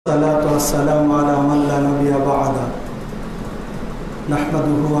الصلاة والسلام على من لا نبي بعده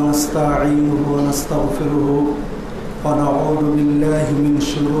نحمده ونستعينه ونستغفره ونعوذ بالله من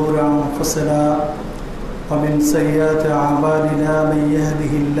شرور أنفسنا ومن سيئات أعمالنا من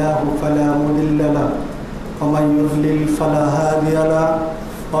يهده الله فلا مضل له ومن يضلل فلا هادي له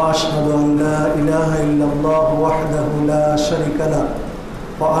وأشهد أن لا إله إلا الله وحده لا شريك له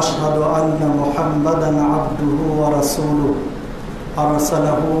وأشهد أن محمدا عبده ورسوله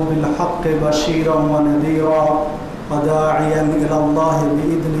أرسله بالحق بشيرا ونذيرا وداعيا إلى الله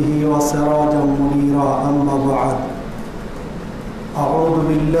بإذنه وسراجا منيرا أما بعد أعوذ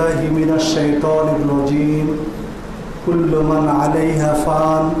بالله من الشيطان الرجيم كل من عليها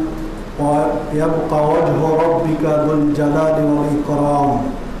فان ويبقى وجه ربك ذو الجلال والإكرام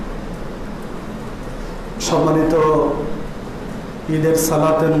সম্মানিত ঈদের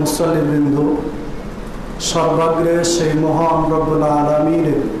সালাতের মুসল্লিবৃন্দ, সর্বাগ্রে সেই মহান রব্বুল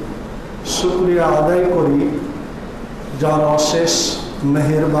আলামিনের শুকরিয়া আদায় করি যার অশেষ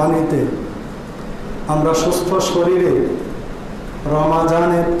মেহেরবানিতে আমরা সুস্থ শরীরে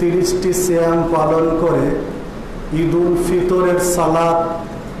রমাজানের 30টি সিয়াম পালন করে ঈদুল ফিতরের সালাত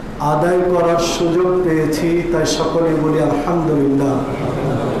আদায় করার সুযোগ পেয়েছি। তাই সকলে বলি আলহামদুলিল্লাহ।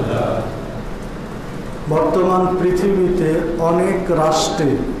 বর্তমান পৃথিবীতে অনেক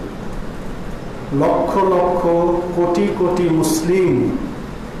রাষ্ট্রে লক্ষ লক্ষ কোটি কোটি মুসলিম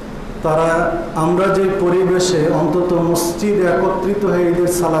তারা আমরা যে পরিবেশে অন্তত মসজিদে একত্রিত হয়ে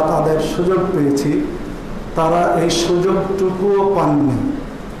ঈদের সালাত আদায়ের সুযোগ পেয়েছি, তারা এই সুযোগটুকুও পাননি।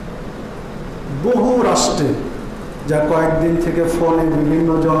 বহু রাষ্ট্রে, যা কয়েকদিন থেকে ফোনে বিভিন্ন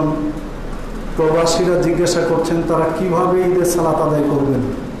জন প্রবাসীরা জিজ্ঞাসা করছেন তারা কিভাবে ঈদের সালাত আদায় করবেন,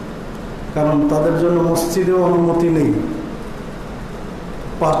 কারণ তাদের জন্য মসজিদেও অনুমতি নেই।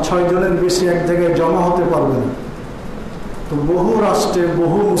 5-6 জনের বেশি এক জায়গায় জমা হতে পারবে না। তো বহু রাষ্ট্রে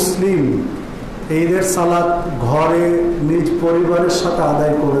বহু মুসলিম ঈদের সালাত ঘরে নিজ পরিবারের সাথে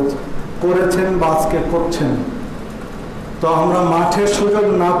আদায় করেছেন বা আজকে করছেন। তো আমরা মাঠে সুযোগ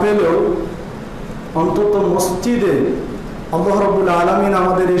না পেলেও অন্তত মসজিদে আল্লাহ রাব্বুল আলামিন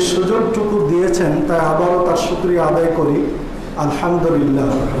আমাদের এই সুযোগটুকু দিয়েছেন, তাই আবারও তার শুকরিয়া আদায় করি আলহামদুলিল্লাহ।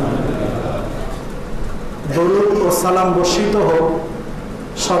 দরুদ ও সালাম বর্ষিত হোক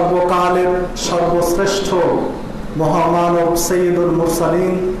সর্বকালের সর্বশ্রেষ্ঠ মহামানব সৈয়দুল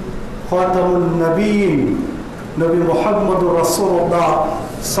মুরসালিন খাতামুন নবীন নবী মুহাম্মদুর রাসূলুল্লাহ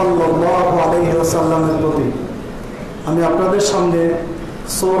সাল্লাল্লাহু আলাইহি ওয়াসাল্লামের প্রতি। আমি আপনাদের সামনে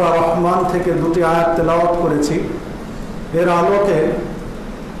সূরা রহমান থেকে 2টি আয়াত তেলাওয়াত করেছি। এর আলোকে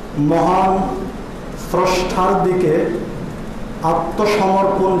মহান স্রষ্টার দিকে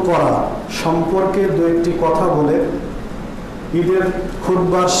আত্মসমর্পণ করা সম্পর্কে 2-1টি কথা বলে ঈদের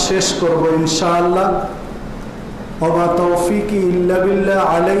খুতবা শেষ করব ইনশাআল্লাহ। ওয়া তাওফীকি ইল্লা বিল্লাহ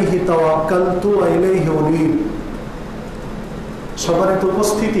আলাইহি তাওয়াক্কালতু ওয়া ইলাইহি উনীব। সম্মানিত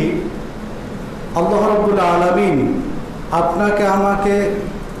উপস্থিতি, আল্লাহ রাব্বুল আলামিন আপনাকে আমাকে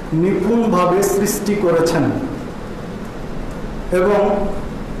নিপুণভাবে সৃষ্টি করেছেন এবং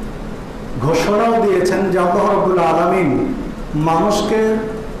ঘোষণাও দিয়েছেন যে আল্লাহ রাব্বুল আলামিন মানুষকে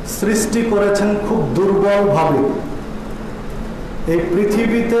সৃষ্টি করেছেন খুব দুর্বলভাবে। এই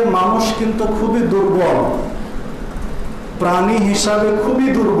পৃথিবীতে মানুষ কিন্তু খুবই দুর্বল, প্রাণী হিসাবে খুবই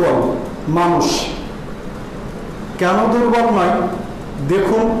দুর্বল মানুষ। কেন দুর্বল নয়?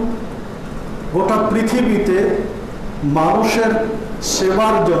 দেখুন, গোটা পৃথিবীতে মানুষের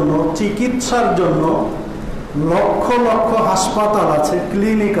সেবার জন্য, চিকিৎসার জন্য লক্ষ লক্ষ হাসপাতাল আছে,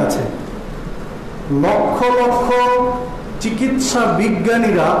 ক্লিনিক আছে। লক্ষ লক্ষ চিকিৎসা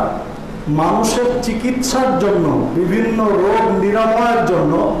বিজ্ঞানীরা মানুষের চিকিৎসার জন্য, বিভিন্ন রোগ নিরাময়ের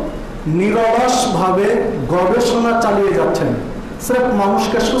জন্য নিরলসভাবে গবেষণা চালিয়ে যাচ্ছেন, স্রেফ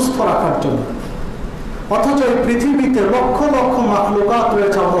মানুষকে সুস্থ রাখার জন্য। অথচ এই পৃথিবীতে লক্ষ লক্ষ মাখলুকাত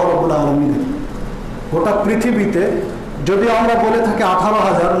রয়েছে আল্লাহ রাব্বুল আলামিনের। গোটা পৃথিবীতে যদি আমরা বলে থাকি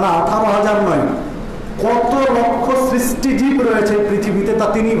 18,000, না 18,000 নয়, কত লক্ষ সৃষ্টিজীব রয়েছে পৃথিবীতে তা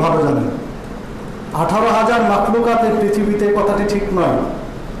তিনি ভালো জানেন। 18,000 মাখলুকাত এই পৃথিবীতে, কথাটি ঠিক নয়,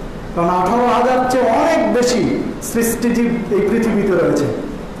 কারণ 18,000 চেয়ে অনেক বেশি সৃষ্টিজীব এই পৃথিবীতে রয়েছে।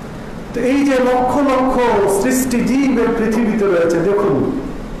 তো এই যে লক্ষ লক্ষ সৃষ্টিজীব এই পৃথিবীতে রয়েছে, দেখুন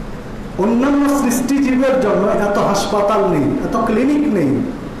অন্যান্য সৃষ্টিজীবের জন্য এত হাসপাতাল নেই, এত ক্লিনিক নেই,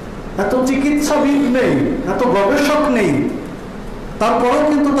 এত চিকিৎসাবিদ নেই, এত গবেষক নেই, তারপরেও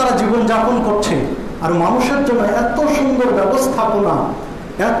কিন্তু তারা জীবনযাপন করছে। আর মানুষের জন্য এত সুন্দর ব্যবস্থাপনা,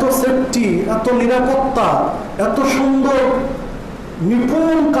 এত সেফটি, এত নিরাপত্তা, এত সুন্দর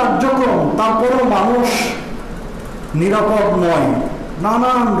নিপুণ কার্যক্রম, তারপরেও মানুষ নিরাপদ নয়,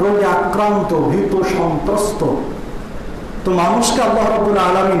 নানান রোগে আক্রান্ত, ভীত, সন্ত্রস্ত। তো মানুষকে আল্লাহ রাব্বুল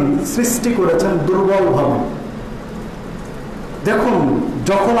আলামিন সৃষ্টি করেছেন দুর্বলভাবে। দেখুন,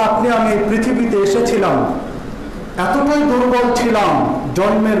 যখন আপনি আমি এই পৃথিবীতে এসেছিলাম এতটাই দুর্বল ছিলাম,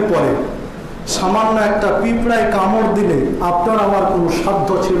 জন্মের পরে সামান্য একটা পিঁপড়ায় কামড় দিলে আপনার আমার কোনো সাধ্য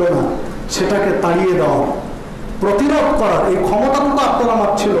ছিল না সেটাকে তাড়িয়ে দেওয়া, প্রতিরোধ করার এই ক্ষমতাটুকু আপনার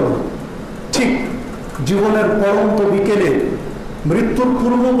আমার ছিল না। ঠিক জীবনের পরন্ত বিকেলে মৃত্যুর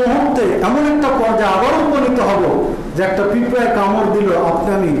পূর্ব মুহূর্তে এমন একটা পর্যায়ে আবার উপনীত হব যে একটা পিঁপড়ায় কামড় দিল আপনি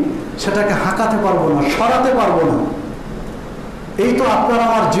আমি সেটাকে হাঁকাতে পারবো না, সরাতে পারবো না। এই তো আপনার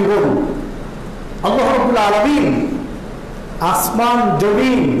আমার জীবন। আল্লাহ রাব্বুল আলামিন আসমান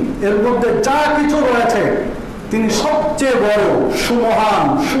জমিন এর মধ্যে যা কিছু রয়েছে তিনি সবচেয়ে বড়, সুমহান,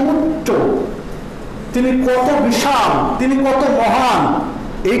 সুউচ্চ। তিনি কত বিশাল, তিনি কত মহান,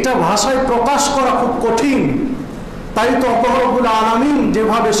 এইটা ভাষায় প্রকাশ করা খুব কঠিন। তাই তো আল্লাহ রাব্বুল আলামিন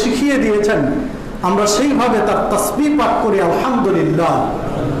যেভাবে শিখিয়ে দিয়েছেন আমরা সেইভাবে তার তাসবিহ পাঠ করি আলহামদুলিল্লাহ।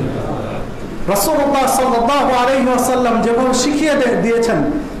 রাসূলুল্লাহ সাল্লাল্লাহু আলাইহি ওয়াসাল্লাম যেভাবে শিখিয়ে দিয়েছেন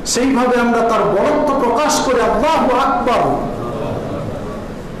সেইভাবে আমরা তার বরত্ব প্রকাশ করি আল্লাহু আকবার।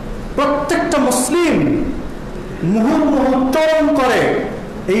 প্রত্যেকটা মুসলিম মুহুর্মুহু উচ্চারণ করে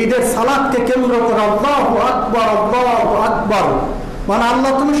এই ঈদের সালাতকে কেন্দ্র করে আল্লাহু আকবার, আল্লাহু আকবার। মানে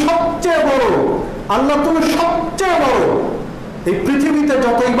আল্লাহ তুমি সবচেয়ে বড়, আল্লাহ তুমি সবচেয়ে বড়। এই পৃথিবীতে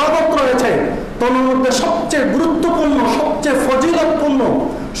যত ইবাদত রয়েছে তার মধ্যে সবচেয়ে গুরুত্বপূর্ণ, সবচেয়ে ফজিলতপূর্ণ,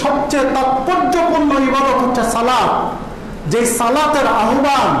 সবচেয়ে তাৎপর্যপূর্ণ ইবাদত হচ্ছে সালাত। যে সালাতের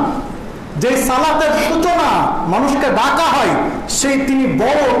আহ্বান, যে সালাতের সূচনা মানুষকে ডাকা হয়, সেই তিনি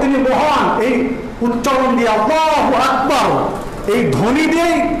বড়, তিনি মহান। এই উচ্চারণ দিয়ে আল্লাহু আকবার, এই ধ্বনি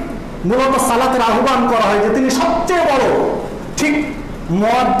দিয়েই মূলত সালাতের আহ্বান করা হয় যে তিনি সবচেয়ে বড়। ঠিক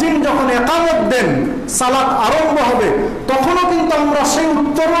মুয়াজ্জিন যখন ইকামত দেন, সালাত আরম্ভ হবে, তখনও কিন্তু আমরা সেই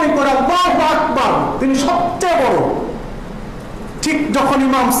উচ্চারণই করে আল্লাহু আকবার, তিনি সবচেয়ে বড়। ঠিক যখন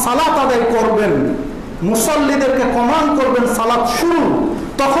ইমাম সালাত আদায় করবেন, মুসল্লিদেরকে কমান্ড করবেন সালাত শুরু,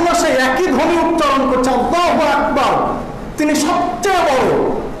 তখনও সেই একই ধ্বনি উচ্চারণ করছে আল্লাহু আকবার, তিনি সবচেয়ে বড়।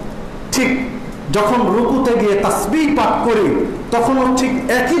 ঠিক যখন রুকুতে গিয়ে তাসবিহ পাঠ করি তখনও ঠিক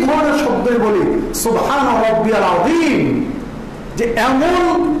একই ধরনের শব্দই বলি সুবহান রাব্বিয়াল আযীম। যে এমন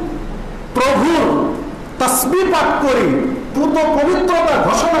প্রভুর তাসবিহ পাঠ করি, পূর্ণ পবিত্রতা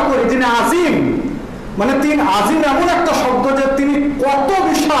ঘোষণা করি যিনি আজিম। মানে তিনি আজিম এমন একটা শব্দ যে তিনি কত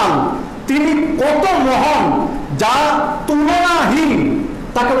বিশাল, তিনি কত মহান, যা তুলনাহীন,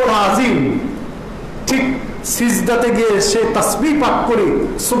 তাকে বলা আজিম। ঠিক সিজদাতে গিয়ে সে তাসবিহ পাঠ করি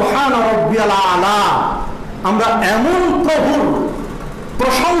সুবহান রাব্বিয়াল আলা। আমরা এমন প্রভুর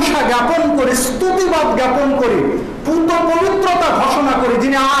প্রশংসা জ্ঞাপন করি, স্তুতিবাদ জ্ঞাপন করি, পূর্ণ পবিত্রতা ঘোষণা করি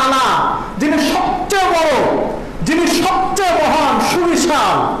যিনি আলা, যিনি সবচেয়ে বড়, যিনি সবচেয়ে মহান,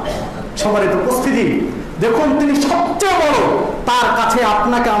 সুবিশাল। সবার একটু উপস্থিতি দেখুন, তিনি সবচেয়ে বড়, তার কাছে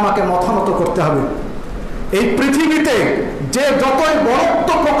আপনাকে আমাকে মাথা নত করতে হবে। এই পৃথিবীতে যে যতই বড়ত্ব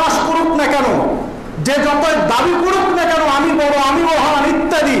প্রকাশ করুক না কেন, যে যতই দাবি করুক না কেন আমি বড়, আমি মহান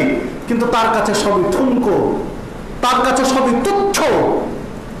ইত্যাদি, কিন্তু তার কাছে সবই ঠুনকো, তার কাছে সবই তুচ্ছ।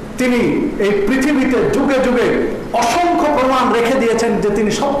 তিনি এই পৃথিবীতে যুগে যুগে অসংখ্য প্রমাণ রেখে দিয়েছেন যে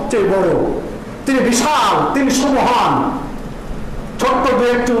তিনি সবচেয়ে বড়, তিনি বিশাল, তিনি সুমহান। ছোট্ট দু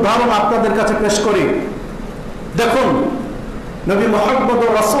একটি উদাহরণ আপনাদের কাছে পেশ করি। দেখুন, নবী মুহাম্মদ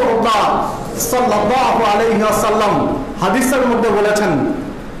রাসূলুল্লাহ সাল্লাল্লাহু আলাইহি ওয়াসাল্লাম হাদিসের মধ্যে বলেছেন,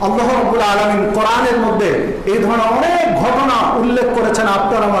 আল্লাহ রাব্বুল আলামিন কোরআনের মধ্যে এই ধরনের অনেক ঘটনা উল্লেখ করেছেন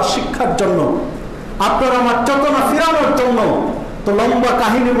আপনার আমার শিক্ষার জন্য, আপনার আমার চেতনা ফিরানোর জন্য। তো লম্বা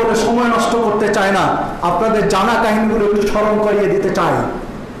কাহিনী বলে সময় নষ্ট করতে চায় না, আপনাদের জানা কাহিনীগুলো একটু স্মরণ করিয়ে দিতে চাই।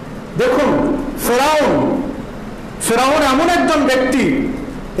 দেখুন, ফেরাউন এমন একজন ব্যক্তি,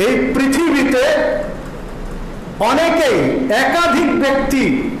 এই পৃথিবীতে অনেকেই, একাধিক ব্যক্তি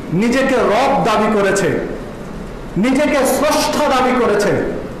নিজেকে রব দাবি করেছে, নিজেকে স্রষ্টা দাবি করেছে,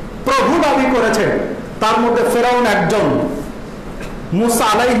 প্রভু দাবি করেছে। তার মধ্যে ফেরাউন একজন। মুসা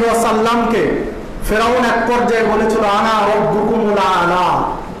আলাইহিস সালামকে ফেরাউন এক পর্যায়ে বলেছিল আনা রব্বুকুমুল আলা,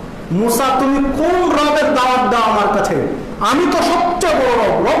 মুসা তুমি কোন রবের দাওয়াত দাও আমার কাছে? আমি তো সবচেয়ে বড়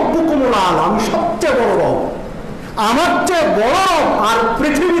রব, রব্বুকুমুল আলা, আমি সবচেয়ে বড় রব, আমার চেয়ে বড় রব আর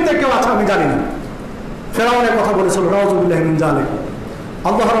পৃথিবীতে কেউ আছে আমি জানি না। ফেরাউনের কথা বলেছিল নাউযুবিল্লাহি মিন যালিক।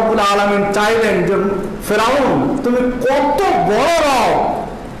 আল্লাহ রাব্বুল আলামিন চাইলেন যে ফেরাউন তুমি কত বড় রব,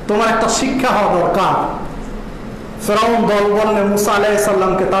 তোমার একটা শিক্ষা হওয়া দরকার। ফেরাউন দল বললেন মুসা আলাইহিস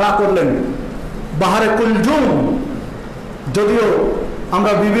সালামকে তাড়া করলেন বাহারে কুলজুম। যদিও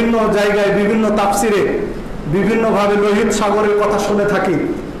আমরা বিভিন্ন জায়গায় বিভিন্ন তাফসিরে বিভিন্নভাবে লোহিত সাগরের কথা শুনে থাকি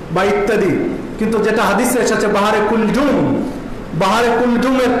বা ইত্যাদি, কিন্তু যেটা হাদিসে এসেছে বাহারে কুলজুম, বাহারে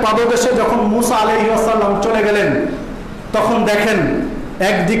কুলজুমের পাদদেশে যখন মুসা আলাইহিস সালাম চলে গেলেন, তখন দেখেন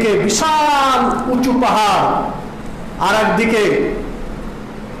একদিকে বিশাল উঁচু পাহাড়, আর একদিকে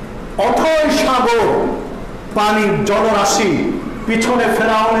অথই সাগর, পানির জলরাশি, পিছনে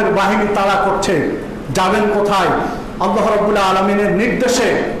ফেরাউনের বাহিনী তাড়া করছে। যাবেন কোথায়? আল্লাহ রাব্বুল আলামিনের নির্দেশে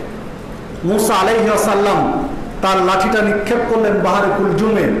মুসা আলাইহিস সালাম তার লাঠিটা নিক্ষেপ করলেন বাহারে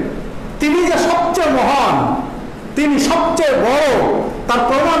কুলজুমে। তিনি যে সবচেয়ে মহান, তিনি সবচেয়ে বড়, তার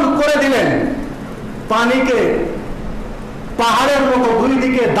প্রমাণ করে দিলেন। পানিকে পাহাড়ের মতো দুই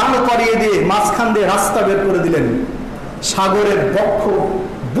দিকে দাঁড় করিয়ে দিয়ে মাঝখান দিয়ে রাস্তা বের করে দিলেন। সাগরের বক্ষ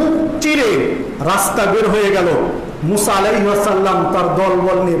বুক চিরে রাস্তা বের হয়ে গেল। মুসা আলাইহিস সালাম তার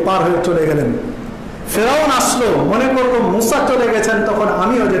দলবল নিয়ে পার হয়ে চলে গেলেন। ফেরাউন আসলো, মনে করলো মুসা চলে গেছেন, তখন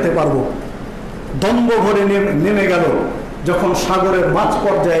আমিও যেতে পারবো। দম্ভ ভরে নেমে গেল। যখন সাগরের মাঝ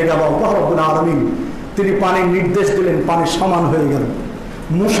পর্যায়ে গেল, আল্লাহ রাব্বুল আলামিন তিনি পানির নির্দেশ দিলেন, পানি সমান হয়ে গেল।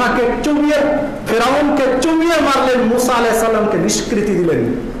 মুসাকে চুমিয়ে, ফেরাউনকে চুমিয়ে মারলেন, মুসা আলাইহিস সালামকে নিষ্কৃতি দিলেন।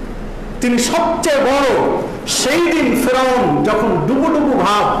 তিনি সবচেয়ে বড়। সেই দিন ফেরাউন যখন ডুবুডুবু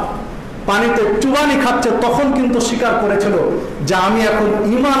ভাব পানিতে চুবানি খাচ্ছে, তখন কিন্তু স্বীকার করেছিল যে আমি এখন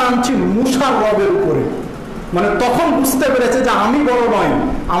ঈমান আনছি মুসার রবের উপরে। মানে তখন বুঝতে পেরেছে যে আমি বড় নয়,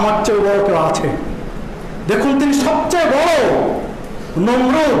 আমার চেয়ে বড় কেউ আছে। দেখুন তিনি সবচেয়ে বড়।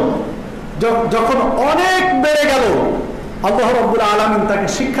 নমরুদ যখন অনেক বেড়ে গেল, আল্লাহ রাব্বুল আলামিন তাকে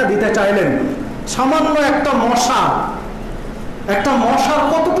শিক্ষা দিতে চাইলেন। সামান্য একটা মশার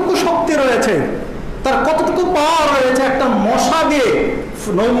কতটুকু শক্তি রয়েছে, তার কতটুকু পাওয়ার রয়েছে। একটা মশা দিয়ে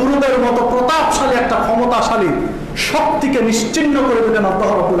নমরুদের মতো প্রতাপশালী একটা ক্ষমতাশালী শক্তিকে নিশ্চিহ্ন করে দিলেন আল্লাহ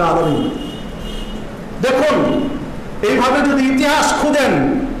রাব্বুল আলামিন। দেখুন এইভাবে যদি ইতিহাস খুঁজেন,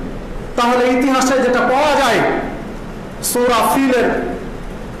 তাহলে ইতিহাসে যেটা পাওয়া যায়, সূরা ফিলের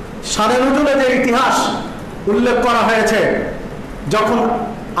শানে নুজুলে যে ইতিহাস উল্লেখ করা হয়েছে, যখন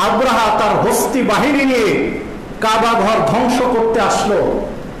আব্রাহা তার হস্তি বাহিনী নিয়ে কাবা ঘর ধ্বংস করতে আসলো,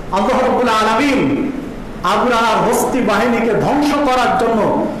 আল্লাহ রাব্বুল আলামিন আব্রাহার হস্তি বাহিনীকে ধ্বংস করার জন্য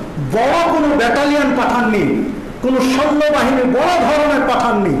বড় কোনো ব্যাটালিয়ন পাঠাননি, কোনো সৈন্যবাহিনী বড় ধরনের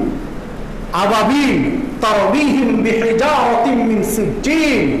পাঠাননি। আবাবিল তারবিহিম বিহিজারাতিন মিন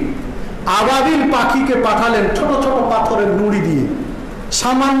সিজ্জিল, আবাবিল পাখিকে পাঠালেন ছোট ছোট পাথরের নুড়ি দিয়ে।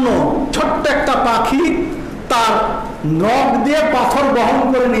 সামান্য ছোট্ট একটা পাখি তার নখ দিয়ে পাথর বহন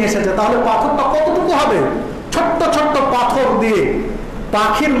করে নিয়ে এসেছে, তাহলে পাথরটা কতটুকু হবে? ছোট্ট ছোট্ট পাথর দিয়ে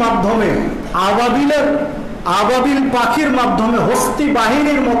পাখির মাধ্যমে আবাবিল পাখির মাধ্যমে হস্তি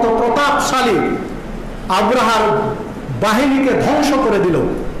বাহিনীর মতো প্রতাপশালী আব্রাহার বাহিনীকে ধ্বংস করে দিল।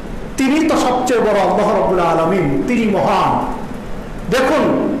 তিনি তো সবচেয়ে বড়, আল্লাহ রাব্বুল আলামিন তিনি মহান। দেখুন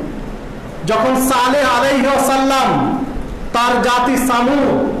যখন সালেহ আলাইহিস সালাম তার জাতি সামুদ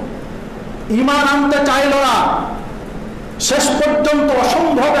ঈমান আনতে চাইল না, শেষ পর্যন্ত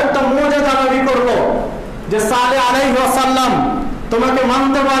অসম্ভব একটা মুজিজা দাবি করলো যে সালেহ আলাইহিস সালাম তোমাকে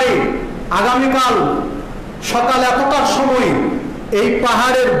মানতে পারি, আগামীকাল সকাল এতটার সময় এই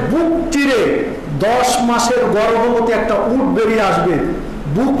পাহাড়ের বুক চিরে 10 মাসের গর্ভবতী একটা উট বেরিয়ে আসবে,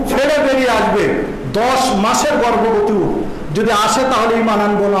 বুক ফেড়ে বেরিয়ে আসবে। 10 মাসের গর্ভবতী উট যদি আসে তাহলে ঈমান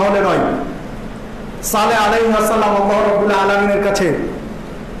আনবো, না হলে নয়। সালেহ আলাইহিস সালাম আল্লাহ রাব্বুল আলামিনের কাছে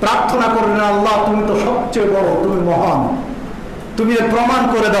প্রার্থনা করলেন, আল্লাহ তুমি তো সবচেয়ে বড়, তুমি মহান, তুমি এর প্রমাণ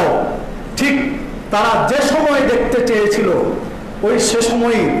করে দাও। ঠিক তারা যে সময় দেখতে চেয়েছিল ওই সে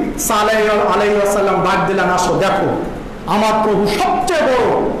সময় সালেহ আলাইহিস সালাম ডাক দিলেন, আসো দেখো আমার প্রভু সবচেয়ে বড়,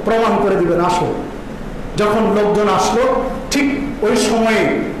 প্রমাণ করে দিবেন, আসো। যখন লোকজন আসলো, ঠিক ওই সময়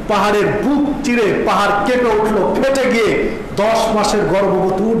পাহাড়ের বুক চিরে পাহাড় কেঁপে উঠলো, ফেটে গিয়ে 10 মাসের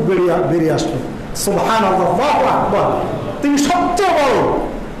গর্ভবতী উট বেরিয়ে আসলো। সুবহানাল্লাহ, আল্লাহু আকবার, তিনি সবচেয়ে বড়।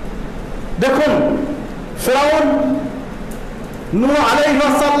 দেখুন ফিরআউন নূহ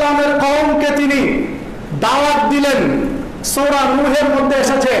আলাইহিস সালামের কওমকে তিনি দাওয়াত দিলেন। সূরা নূহের মধ্যে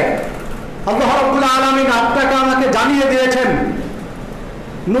এসেছে, আল্লাহ রাব্বুল আলামিন আপনাকে আমাকে জানিয়ে দিয়েছেন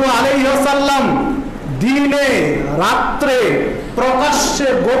নূহ আলাইহিস সালাম দিনে রাত্রে প্রকাশ্যে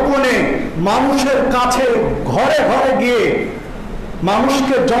গোপনে মানুষের কাছে ঘরে ঘরে গিয়ে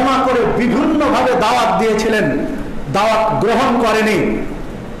মানুষকে জমা করে বিভিন্নভাবে দাওয়াত দিয়েছিলেন, দাওয়াত গ্রহণ করেনি।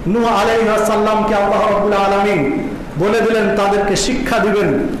 নূহ আলাইহিস সালামকে আল্লাহ রাব্বুল আলামিন বলে দিলেন তাদেরকে শিক্ষা দিবেন।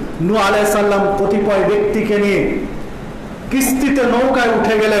 নূহ আলাইহিস সালাম কতিপয় ব্যক্তিকে নিয়ে কিস্তিতে নৌকায়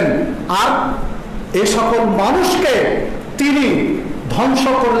উঠে গেলেন, আর এই সকল মানুষকে তিনি ধ্বংস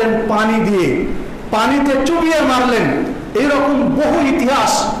করলেন পানি দিয়ে, পানিতে চুবিয়ে মারলেন। এইরকম বহু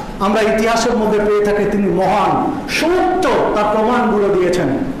ইতিহাস আমরা ইতিহাসের মধ্যে পেয়ে থাকি। তিনি মহান, সুউচ্চ তার প্রমাণগুলো দিয়েছেন।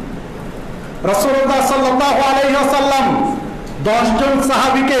 রাসূলুল্লাহ সাল্লাল্লাহু আলাইহি ওয়াসাল্লাম 10 জন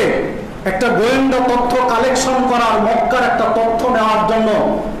সাহাবীকে একটা গোয়েন্দা তথ্য কালেকশন করার, মক্কার একটা তথ্য নেওয়ার জন্য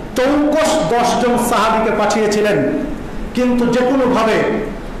চৌকস 10 জন সাহাবীকে পাঠিয়েছিলেন। কিন্তু যে কোনোভাবে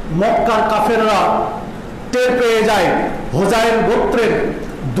মক্কার কাফেররা টের পেয়ে যায় হোজাইল গোত্রের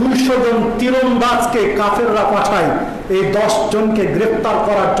 200 জন তীরন্দাজকে কাফেররা পাঠায় এই 10 জনকে গ্রেফতার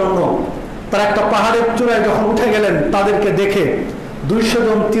করার জন্য। তারা একটা পাহাড়ের চূড়ায় যখন উঠে গেলেন, তাদেরকে দেখে 200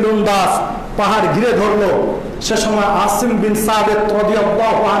 জন তীরন্দাজ পাহাড় ঘিরে ধরলো। সে সময় আসিম বিন সাবিত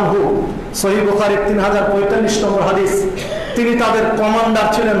রাদিয়াল্লাহু আনহু, সহিহ বুখারী 3045 নম্বর হাদিস, তিনি তাদের কমান্ডার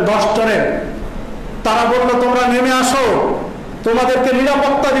ছিলেন 10 জনের। তারা বলল, তোমরা নেমে আসো, তোমাদেরকে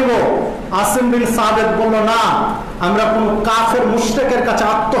নিরাপত্তা দিব। আসিম বিন সাবিত বলল, না, আমরা কোন কাফের মুশরিকের কাছে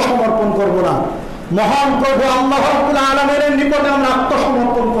আত্মসমর্পণ করব না। মহান প্রভু আল্লাহ রাব্বুল আলামিনের নিকটে আমরা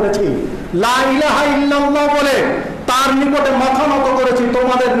আত্মসমর্পণ করেছি, লা ইলাহা ইল্লাল্লাহ বলে তার নিকটে মাথা নত করেছি,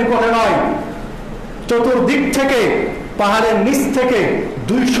 তোমাদের নিকটে নয়। চতুর্দিক থেকে, পাহাড়ের নিচ থেকে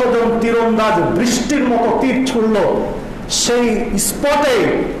 200 জন তীরন্দাজ বৃষ্টির মতো তীর ছুড়ল। সেই স্পটে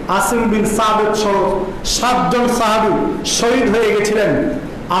আসিম বিন সাবিত সহ 7 জন সাহাবী শহীদ হয়ে গেছিলেন।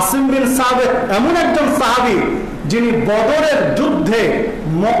 আসিম বিন সাবিত এমন একজন সাহাবী যিনি বদরের যুদ্ধে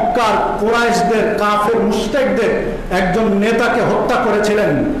মক্কার কুরাইশদের, কাফের মুশরিকদের একজন নেতাকে হত্যা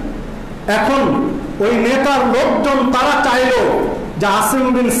করেছিলেন। এখন ওই নেতার লোকজন তারা চাইল যে আসিম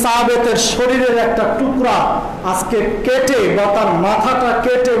বিন সাবিতের শরীরের একটা টুকরা আজকে কেটে বা তার মাথাটা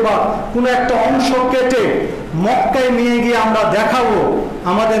কেটে বা কোনো একটা অংশ কেটে মক্কায় নিয়ে গিয়ে আমরা দেখাবো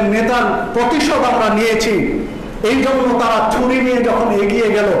আমাদের নেতার প্রতিশোধ আমরা নিয়েছি। এই জন্য তারা ছুরি নিয়ে যখন এগিয়ে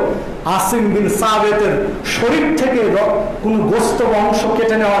গেল, আসিম বিন সাবিতের শরীর থেকে কোনো গোস্ত বা অংশ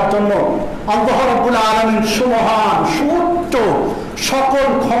কেটে নেওয়ার জন্য আল্লাহ রাব্বুল আলামিন সুমহান, সুউচ্চ, সকল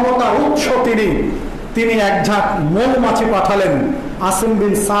ক্ষমতার উৎস তিনি এক ঝাঁক মৌমাছি পাঠালেন আসিম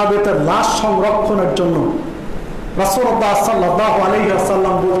বিন সাবিতের লাশ সংরক্ষণের জন্য। রাসূলুল্লাহ সাল্লাল্লাহু আলাইহি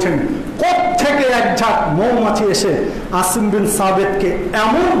ওয়াসাল্লাম বলছেন, কোত্থেকে এক ঝাঁক মৌমাছি এসে আসিম বিন সাবিতকে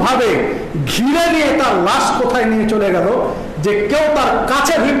এমন ভাবে ঘিরে নিয়ে তার লাশ কোথায় নিয়ে চলে গেল যে কেউ তার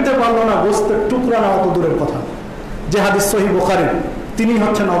কাছে ভিড়তে পারলো না, গোস্তের টুকরা না অত দূরের কথা। যে হাদিস সহিহ বুখারী, তিনি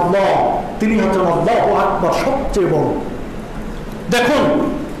হচ্ছেন আল্লাহ, তিনি হচ্ছেন আল্লাহু আকবার, সবচেয়ে বড়। দেখুন,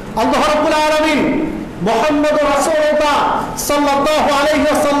 আল্লাহ রাব্বুল আলামিন মুহাম্মদ রাসূলুল্লাহ সাল্লাল্লাহু আলাইহি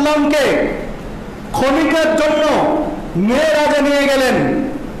ওয়াসাল্লামকে ক্ষণিকের জন্য মেরাজে নিয়ে গেলেন।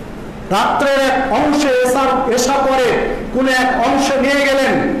 রাত্রের এক অংশে এশা করে কোন এক অংশে নিয়ে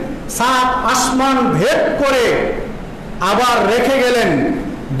গেলেন, 7 আসমান ভেদ করে আবার রেখে গেলেন।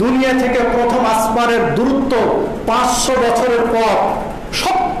 দুনিয়া থেকে প্রথম আসমানের দূরত্ব 500 বছরের পর।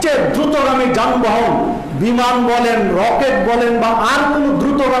 সবচেয়ে দ্রুতগামী যানবাহন, বিমান বলেন, রকেট বলেন বা আর কোন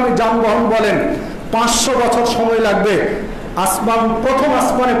দ্রুতগামী যানবাহন বলেন, 500 বছর সময় লাগবে আসমান, প্রথম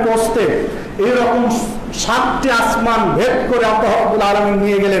আসমানে পৌঁছতে। এইরকম 7টি আসমান ভেদ করে আল্লাহ রাব্বুল আলামিন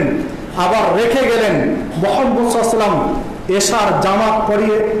নিয়ে গেলেন, আবার রেখে গেলেন। মুহাম্মদ সাল্লাল্লাহু আলাইহি ওয়াসাল্লাম এশার জামাত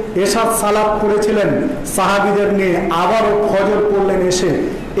পড়িয়ে এশার সালাত করেছিলেন সাহাবীদের নিয়ে, আবারও ফজর পড়লেন এসে।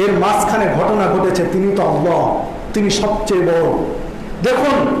 এর মাঝখানে ঘটনা ঘটেছে, তিনি তো আল্লাহ, তিনি সবচেয়ে বড়।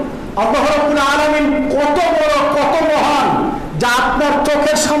 দেখুন, আল্লাহ রাব্বুল আলামিন কত বড়, কত মহান, যা আপনার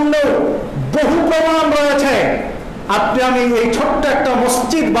চোখের সামনে বহু প্রমাণ রয়েছে। আপনি আমি এই ছোট্ট একটা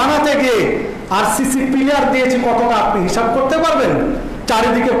মসজিদ বানাতে গিয়ে আরসিসি পিলার দিয়েছি কতটা, আপনি হিসাব করতে পারবেন?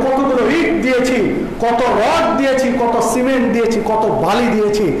 চারিদিকে কতগুলো ইট দিয়েছি, কত রড দিয়েছি, কত সিমেন্ট দিয়েছি, কত বালি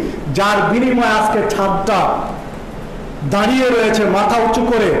দিয়েছি, যার বিনিময়ে আজকে ছাদটা দাঁড়িয়ে রয়েছে মাথা উঁচু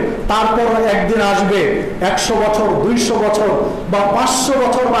করে। তারপর একদিন আসবে 100 বছর, 200 বছর বা 500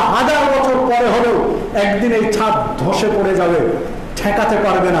 বছর বা 1000 বছর পরে হলেও একদিন এই ছাদ ধসে পড়ে যাবে, ঠেকাতে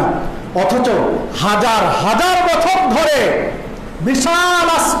পারবে না। অথচ হাজার হাজার বছর ধরে বিশাল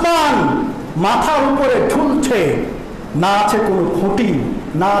আসমান মাথার উপরে ঝুলছে, না আছে কোনো খুঁটি,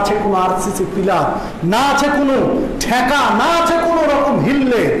 না আছে কোনো আরসিসি পিলার, না আছে কোনো ঠেকা, না আছে কোনো রকম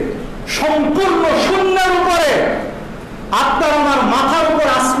হিললে, সম্পূর্ণ শূন্যের উপরে আপনার আমার মাথার উপর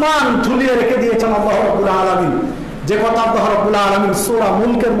আসমান ঝুলিয়ে রেখে দিয়েছেন আল্লাহ রাব্বুল আলামিন। যে কথা আল্লাহ রাব্বুল আলামিন সূরা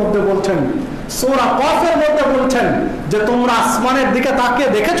মুলকের মধ্যে বলছেন, সূরা কফের মধ্যে বলছেন যে তোমরা আসমানের দিকে তাকিয়ে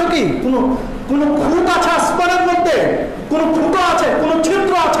দেখেছো কি কোনো খুঁত আছে আসমানের মধ্যে, কোনো ফুটো আছে, কোনো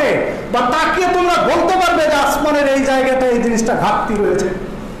ছিদ্র আছে, বা তাকিয়ে তোমরা বলতে পারবে যে আসমানের এই জায়গাটায় এই জিনিসটা ঘাটতি রয়েছে,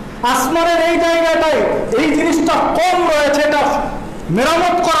 আসমানের এই জায়গাটায় এই জিনিসটা কম রয়েছে, এটা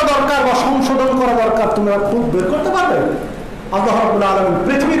মেরামত করা দরকার বা সংশোধন করা দরকার, তোমরা খুব বের করতে পারবে? আল্লাহ রাব্বুল আলামিন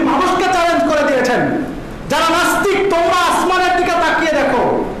পৃথিবীর মানুষকে চ্যালেঞ্জ করে দিয়েছেন, যারা নাস্তিক তোমরা আসমানের দিকে তাকিয়ে দেখো,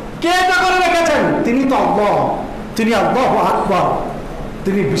 কে এটা করে রেখেছেন? তিনি তো আল্লাহ, তিনি আল্লাহু আকবার,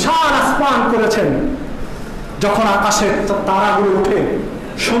 তিনি বিশাল আসমান করেছেন। যখন আকাশে তারাগুলো উঠে,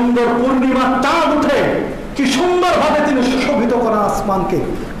 সুন্দর পূর্ণিমার চাঁদ উঠে, কি সুন্দর ভাবে তিনি সুশোভিত করেন আসমানকে,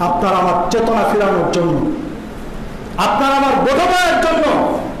 আপনার আমার চেতনা ফেরানোর জন্য, আপনার আমার বোধোদয়ের জন্য,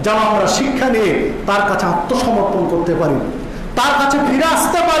 যেন আমরা শিক্ষা নিয়ে তার কাছে আত্মসমর্পণ করতে পারি, তার কাছে ফিরে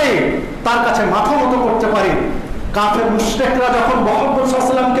আসতে পারি, তার কাছে মাথা নত করতে পারি। কাফের মুশরিকরা যখন মুহাম্মদ সাল্লাল্লাহু আলাইহি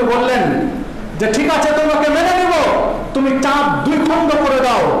ওয়াসাল্লামকে বললেন যে ঠিক আছে তোমাকে মেনে নিব, তুমি চাঁদ দুই খণ্ড করে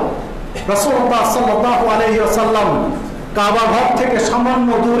দাও, রাসূলুল্লাহ সাল্লাল্লাহু আলাইহি ওয়াসাল্লাম কাবা ঘর থেকে সামান্য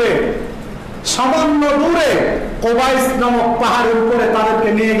দূরে কোবাইস নামক পাহাড়ের উপরে তাদেরকে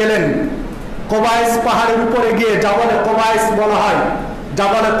নিয়ে গেলেন। কোবাইস পাহাড়ের উপরে গিয়ে, জাবালে কোবাইস বলা হয়,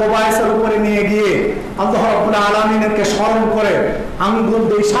 জাবালে কোবাইসের উপরে নিয়ে গিয়ে আল্লাহ রাব্বুল আলামিনকে স্মরণ করে আঙ্গুল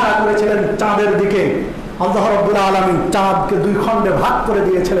দিয়ে ইশারা করেছিলেন চাঁদের দিকে। আল্লাহ রাব্বুল আলামিন চাঁদকে দুই খণ্ডে ভাগ করে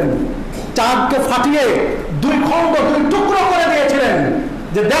দিয়েছিলেন, চাঁদকে ফাটিয়ে দুই খণ্ড, দুই টুকরো করে দিয়েছিলেন,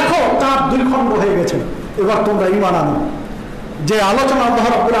 যে দেখো চাঁদ দুই খণ্ড হয়ে গেছে, এবার তোমরা ঈমান আনো। যে আলোচনা আল্লাহ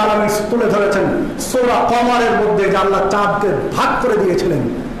রাব্বুল আলামিন তুলে ধরেছেন সূরা কমারের মধ্যে, যে আল্লাহ চাঁদকে ভাগ করে দিয়েছিলেন।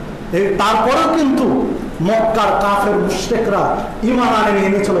 তারপরেও কিন্তু মক্কার কাফের মুশরিকরা ঈমান আনেনি,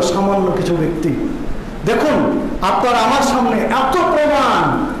 এনেছিল সামান্য কিছু ব্যক্তি। দেখুন আপনার আমার সামনে এত প্রমাণ,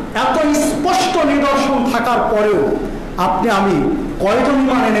 এত স্পষ্ট নিদর্শন থাকার পরেও আপনি আমি কয়জন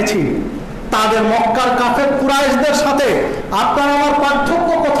ঈমান এনেছি? তাদের মক্কার কাফের কুরাইশদের সাথে আপনার আমার পার্থক্য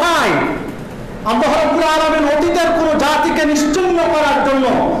কোথায়? আল্লাহ রাব্বুল আলামিন অতীতের কোন জাতিকে নিশ্চিহ্ন করার জন্য,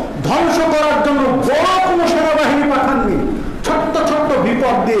 ধ্বংস করার জন্য বড় কোনো সেনাবাহিনী পাঠাননি। ছোট্ট ছোট্ট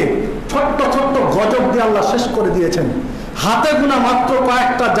বিপদ দিয়ে, ছোট্ট ছোট্ট গজব দিয়ে আল্লাহ শেষ করে দিয়েছেন। হাতে গোনা মাত্র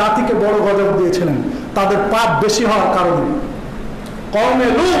কয়েকটা জাতিকে বড় গজব দিয়েছিলেন, তাদের পাপ বেশি হওয়ার কারণে। কওমে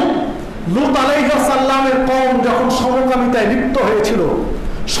লূত আলাইহিস সালামের কওম যখন সমকামিতায় লিপ্ত হয়েছিল,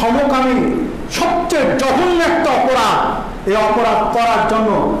 সমকামী সবচেয়ে জঘন্য একটা অপরাধ, এই অপরাধ করার জন্য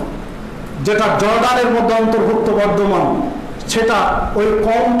যেটা জর্ডানের মধ্যে অন্তর্ভুক্ত বর্তমান, সেটা ওই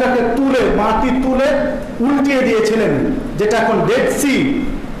কওমটাকে তুলে, মাটি তুলে উল্টিয়ে দিয়েছিলেন, যেটা এখন ডেড সি,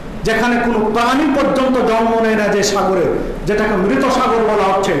 যেখানে কোনো প্রাণী পর্যন্ত জন্ম নেয় না, যে সাগরে, যেটাকে মৃত সাগর বলা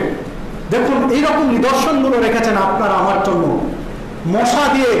হচ্ছে। দেখুন এইরকম নিদর্শনগুলো রেখেছেন আপনার আমার জন্য। মশা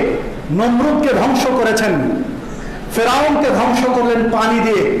দিয়ে নমরুদকে ধ্বংস করেছেন, ফেরাউনকে ধ্বংস করলেন পানি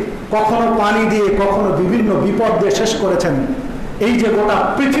দিয়ে, কখনো পানি দিয়ে, কখনো বিভিন্ন বিপদ দিয়ে শেষ করেছেন। এই যে গোটা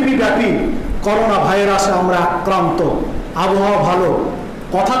পৃথিবীব্যাপী করোনা ভাইরাসে আমরা আক্রান্ত, আবহাওয়া ভালো,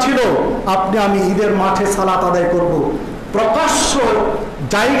 কথা ছিল আপনি আমি ঈদের মাঠে সালাত আদায় করব, প্রকাশ্য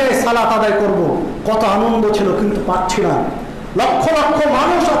জায়গায় সালাত আদায় করব, কত আনন্দ ছিল, কিন্তু পাচ্ছি না। লক্ষ লক্ষ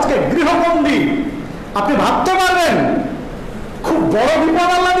মানুষ আজকে গৃহবন্দী। আপনি ভাবতে পারবেন খুব বড় বিপদ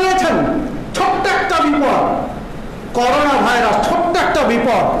আল্লাহ নিয়েছেন। ছোট্ট একটা বিপদ, করোনা ভাইরাস, ছোট্ট একটা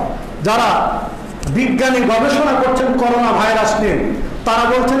বিপদ। যারা বিজ্ঞানী গবেষণা করছেন করোনা ভাইরাস নিয়ে, তারা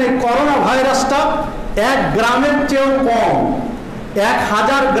বলছেন এই করোনা ভাইরাসটা 1 গ্রামের চেয়েও কম,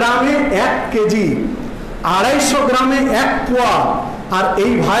 1000 গ্রামে 1 কেজি, 250 গ্রামে 1 পোয়া, আর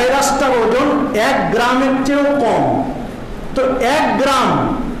এই ভাইরাসটার ওজন 1 গ্রামের চেয়েও কম। তো 1 গ্রাম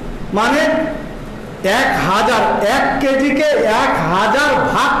মানে 1000, 1 কেজিকে 1000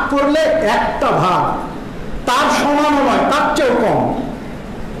 ভাগ করলে একটা ভাগ, তার সমান নয়, তার চেয়েও কম।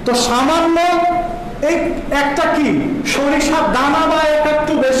 তো সামান্য এই একটা কি সরিষার দানা বা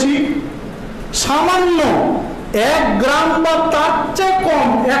একটু বেশি, সামান্য 1 গ্রাম বা তার চেয়ে কম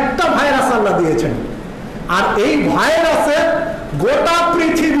একটা ভাইরাস আল্লাহ দিয়েছেন। আর এই ভাইরাসের গোটা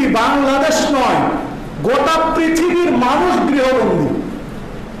পৃথিবী, বাংলাদেশ নয়, গোটা পৃথিবীর মানুষ গৃহবন্দী,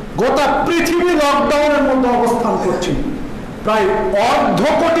 গোটা পৃথিবী লকডাউনের মধ্যে অবস্থান করছে। প্রায়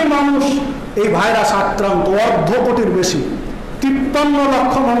 1.5 কোটি মানুষ এই ভাইরাস আক্রান্ত, 1.5 কোটির বেশি, 53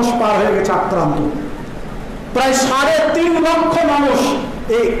 লক্ষ মানুষ পার হয়ে গেছে আক্রান্ত। প্রায় 3.5 লক্ষ মানুষ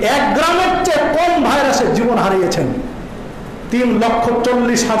এই 1 গ্রামের চেয়ে কম ভাইরাসে জীবন হারিয়েছেন।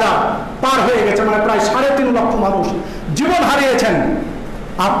 3,40,000 পার হয়ে গেছে, মানে প্রায় 3.5 লক্ষ মানুষ জীবন হারিয়েছেন।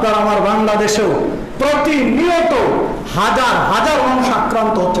 আপনার আমার বাংলাদেশেও প্রতিনিয়ত হাজার হাজার মানুষ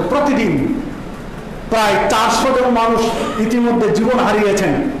আক্রান্ত হচ্ছে প্রতিদিন। প্রায় 400 জন মানুষ ইতিমধ্যে জীবন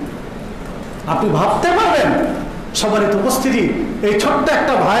হারিয়েছেন। আপনি ভাবতে পারবেন সবারই উপস্থিতি, এই ছোট্ট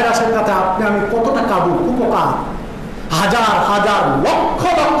একটা ভাইরাসের কাছে আপনি আমি কতটা কাবু, উপকার। হাজার হাজার লক্ষ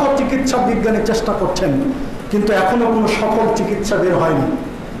লক্ষ চিকিৎসা বিজ্ঞানী চেষ্টা করছেন, কিন্তু এখনো কোনো সফল চিকিৎসা বের হয়নি।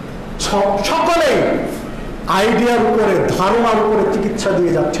 সকলে আইডিয়ার উপরে, ধারণার উপরে চিকিৎসা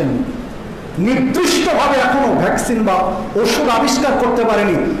দিয়ে যাচ্ছেন, নির্দিষ্টভাবে এখনো ভ্যাকসিন বা ওষুধ আবিষ্কার করতে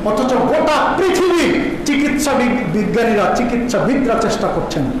পারেনি। অথচ গোটা পৃথিবীর চিকিৎসা বিজ্ঞানীরা, চিকিৎসাবিদরা চেষ্টা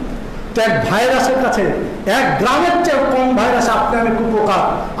করছেন। তো এক ভাইরাসের কাছে 1 গ্রামের চেয়ে কম ভাইরাস আপনি আমি উপকার।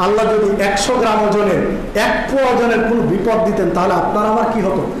 আল্লাহ যদি 100 গ্রাম ওজনের, 1 পোয়া ওজনের কোন বিপদ দিতেন, তাহলে আপনার আমার কি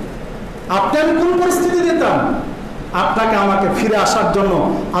হতো? আপনি আমি কোন পরিস্থিতি দিতাম? আপনাকে আমাকে ফিরে আসার জন্য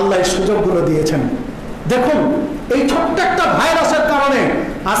আল্লাহ এই সুযোগগুলো দিয়েছেন। দেখুন এই ছোট্ট একটা ভাইরাসের কারণে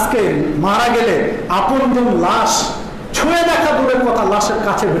আজকে মারা গেলে আপনজন লাশ ছুঁয়ে দেখা দূরের কথা, লাশের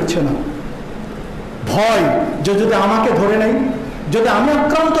কাছে ভিড়ছে না। ভয় যে যদি আমাকে ধরে নেই, যদি আমি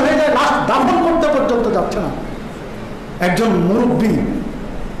আক্রান্ত হয়ে যাই, লাশ দাফন করতে পর্যন্ত যাচ্ছে না। একজন মুরব্বী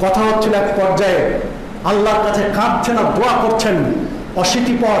কথা হচ্ছিল এক পর্যায়ে, আল্লাহর কাছে কাঁদছেন আর দোয়া করছেন,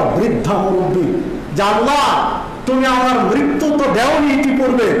 অশীতিপর বৃদ্ধা মুরব্বী, যে আল্লাহ তুমি আমার মৃত্যু তো দেওনি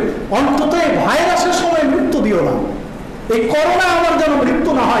ইতিপূর্বে, অন্তত এই ভাইরাসের সময় মৃত্যু দিও না, এই করোনা আমার যেন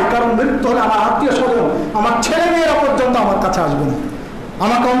মৃত্যু না হয়, কারণ মৃত্যু হলে আমার আত্মীয় স্বজন, আমার ছেলে মেয়েরা পর্যন্ত আমার কাছে আসবে না,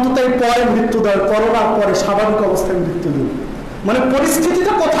 আমাকে অন্তত এই পরে মৃত্যু দেয়, করোনার পরে স্বাভাবিক অবস্থায় মৃত্যু দিও। মানে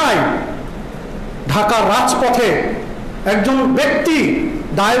পরিস্থিতিটা কোথায়? ঢাকার রাজপথে একজন ব্যক্তি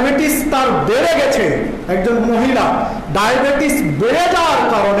ডায়াবেটিস তার বেড়ে গেছে, একজন মহিলা ডায়াবেটিস বেড়ে যাওয়ার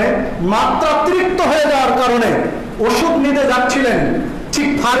কারণে, মাত্রাতিরিক্ত হয়ে যাওয়ার কারণে ওষুধ নিতে যাচ্ছিলেন, ঠিক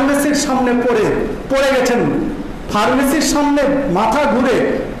ফার্মেসির সামনে পড়ে গেছেন, ফার্মেসির সামনে মাথা ঘুরে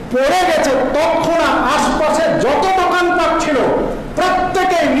পড়ে গেছে। তখন আশপাশে যত দোকানপাট ছিল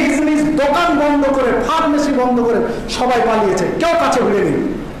প্রত্যেকে নিজ নিজ দোকান বন্ধ করে, ফার্মেসি বন্ধ করে সবাই পালিয়েছে, কেউ কাছে ভিড়েনি।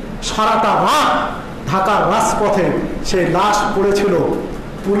 সারাটা রাত ঢাকার রাজপথে সেই লাশ পড়েছিল।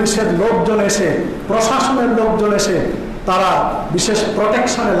 পুলিশের লোকজন এসে, প্রশাসনের লোকজন এসে তারা বিশেষ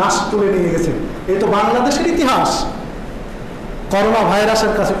প্রোটেকশনে লাশ তুলে নিয়ে গেছে। এই তো বাংলাদেশের ইতিহাস। করোনা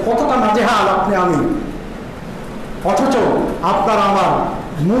ভাইরাসের কাছে কতটা নাজেহাল আপনি আমি, অথচ আপনার আমার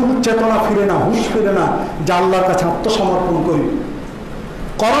মূল চেতনা ফিরে না, হুঁশ ফিরে না, যে আল্লাহর কাছে আত্মসমর্পণ করি।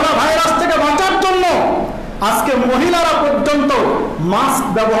 করোনা ভাইরাস থেকে বাঁচার জন্য আজকে মহিলারা পর্যন্ত মাস্ক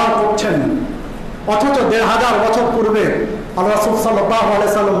ব্যবহার করছেন, অথচ ১৫০০ বছর পূর্বে আল্লাহ রাসূল সাল্লাল্লাহু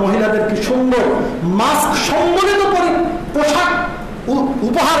আলাইহি সাল্লাম মহিলাদের কি সুন্দর মাস্ক সম্বলিত পোশাক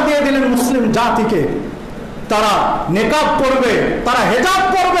উপহার দিয়ে দিলেন মুসলিম জাতিকে। তারা নেকাব পরবে, তারা হেজাব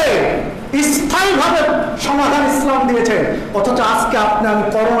পরবে, স্থায়ীভাবে সমাধান ইসলাম দিয়েছে। অথচ আজকে আপনি আমি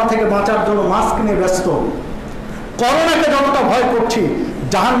করোনা থেকে বাঁচার জন্য মাস্ক নিয়ে ব্যস্ত। করোনাকে যতটা ভয় করছি,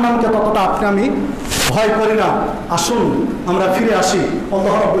 জাহান্নামকে ততটা আপনি আমি ভয় করি না। আসুন আমরা ফিরে আসি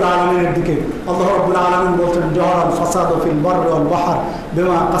আল্লাহ রাব্বুল আলামিনের দিকে। আল্লাহ রাব্বুল আলামিন বলছেন, জহরাল ফাসাদু ফিল বাররি ওয়াল বাহর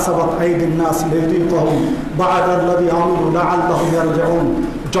বিমা কাসাবাত আইদিন নাস লিযুযিকাহুম বা'দাল্লাযী আমিলু লাআল্লাহুম ইয়ারজিউন।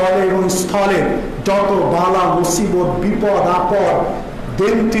 জলে এবং স্থলে যত বালা মুসিবত, বিপদ আপদ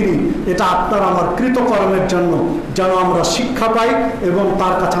দেন তিনি, এটা আপনার আমার কৃতকর্মের জন্য, যেন আমরা শিক্ষা পাই এবং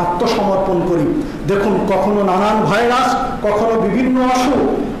তার কাছে আত্মসমর্পণ করি। দেখুন, কখনো নানান ভাইরাস, কখনো বিভিন্ন অসুখ,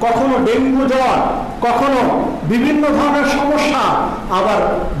 কখনো ডেঙ্গু জ্বর, কখনো বিভিন্ন ধরনের সমস্যা, আবার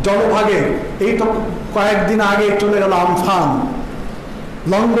জলভাগে এই তো কয়েকদিন আগে চলে গেল আমফান,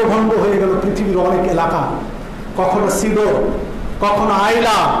 লণ্ডভণ্ড হয়ে গেল পৃথিবীর অনেক এলাকা, কখনো সিডর, কখনো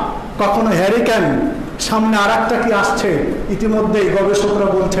আইলা, কখনো হ্যারিকেন, সামনে আর একটা কি আসছে ইতিমধ্যেই গবেষকরা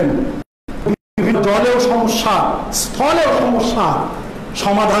বলছেন। বিভিন্ন জলেও সমস্যা, স্থলেও সমস্যা,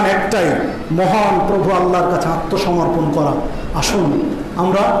 সমাধান একটাই, মহান প্রভু আল্লাহর কাছে আত্মসমর্পণ করা। আসুন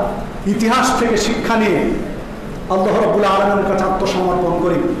আমরা ইতিহাস থেকে শিক্ষা নিয়ে আল্লাহ রাব্বুল আলামিনের কাছে আত্মসমর্পণ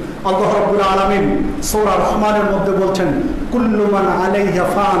করি। আল্লাহ রাব্বুল আলামিন সূরা রহমানের মধ্যে বলছেন, কুল্লু মান আলাইহা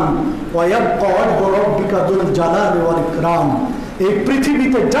ফান ওয়া ইয়াবকা ওয়াজহু রাব্বিকা যুল জালালি ওয়াল ইকরাম। এই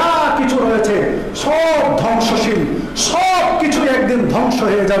পৃথিবীতে যা কিছু রয়েছে সব ধ্বংসশীল, সব কিছু একদিন ধ্বংস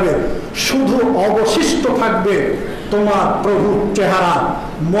হয়ে যাবে, শুধু অবশিষ্ট থাকবে তোমার প্রভুর চেহারা।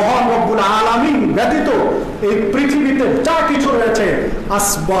 মহান রব্বুল আলামিন ব্যতীত এই পৃথিবীতে যা কিছু রয়েছে,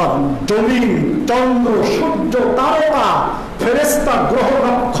 আসমান, জমিন, চন্দ্র, সূর্য, তারকা, ফেরেশতা, গ্রহ,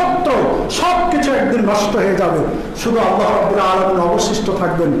 নক্ষত্র, সবকিছু একদিন নষ্ট হয়ে যাবে, শুধু আল্লাহ রাব্বুল আলামিন অবশিষ্ট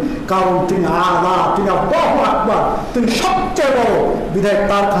থাকবেন। কারণ তিনি আলা, তিনি আল্লাহু আকবার, তিনি সবচেয়ে বড়। বিধায়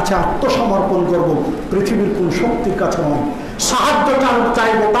তার কাছে আত্মসমর্পণ করব, পৃথিবীর কোন শক্তির কাছে নয়। সাহায্য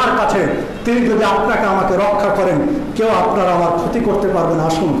চাইবো তার কাছে। তিনি যদি আপনাকে আমাকে রক্ষা করেন, কেউ আপনার আমার ক্ষতি করতে পারবে না।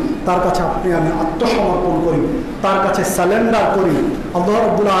 আসুন তার কাছে আপনি আমি আত্মসমর্পণ করি, তার কাছে স্যালেন্ডার করি, আল্লাহ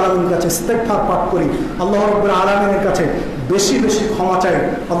রাব্বুল আলামিনের কাছে ইস্তেগফার পাঠ করি, আল্লাহ রাব্বুল আলামিনের কাছে বেশি বেশি ক্ষমা চাই।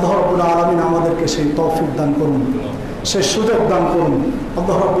 আল্লাহ রাব্বুল আলামিন আমাদেরকে সেই তৌফিক দান করুন, সেই সুযোগ দান করুন।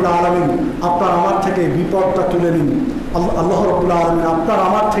 আল্লাহ রাব্বুল আলামিন আপনার আমার থেকে বিপদটা তুলে নিন। আল্লাহ রাব্বুল আলামিন আপনার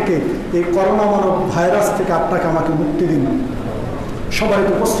আমার থেকে এই করোনা মানব ভাইরাস থেকে আপনাকে আমাকে মুক্তি দিন। সবাই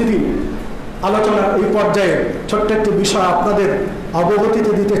উপস্থিতি আলোচনার এই পর্যায়ে ছোট্ট একটি বিষয় আপনাদের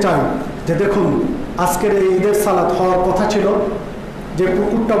অবগতিতে দিতে চাই, যে দেখুন, আজকের এই ঈদের সালাত হওয়ার কথা ছিল, যে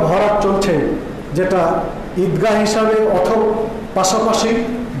পুকুরটা ভরাট চলছে, যেটা ঈদগাহ হিসাবে অথবা পাশাপাশি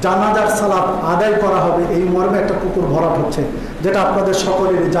জানাজার সালাত আদায় করা হবে, এই মর্মে একটা পুকুর ভরাট হচ্ছে, যেটা আপনাদের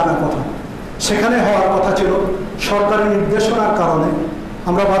সকলেরই জানা কথা। সেখানে হওয়ার কথা ছিল, সরকারি নির্দেশনার কারণে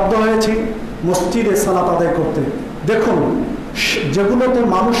আমরা বাধ্য হয়েছি মসজিদে সালাত আদায় করতে। দেখুন, যেগুলোতে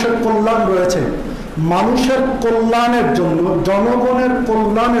মানুষের কল্যাণ রয়েছে, মানুষের কল্যাণের জন্য, জনগণের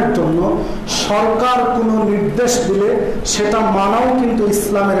কল্যাণের জন্য সরকার কোনো নির্দেশ দিলে সেটা মানাও কিন্তু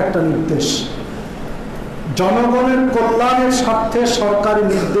ইসলামের একটা নির্দেশ। জনগণের কল্যাণের স্বার্থে সরকারি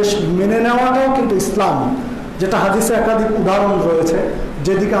নির্দেশ মেনে নেওয়াটাও কিন্তু ইসলাম, যেটা হাদিসে একাধিক উদাহরণ রয়েছে,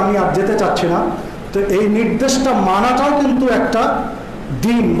 যেদিকে আমি আর যেতে চাচ্ছি না। তো এই নির্দেশটা মানাটাও কিন্তু একটা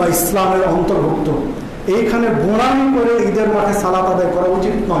দিন বা ইসলামের অন্তর্ভুক্ত। এইখানে গোঁড়ামি করে ঈদের মাঠে সালাত আদায় করা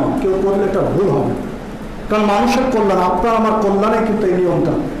উচিত নয়, কেউ করলে এটা ভুল হবে। কারণ মানুষের কল্যাণ, আপনার আমার কল্যাণে কিন্তু এই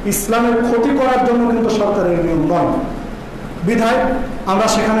নিয়মটা, ইসলামের ক্ষতি করার জন্য কিন্তু সরকারের নিয়ম নয়। বিধায় আমরা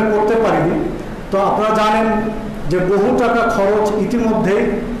সেখানে করতে পারিনি। তো আপনারা জানেন যে বহু টাকা খরচ ইতিমধ্যেই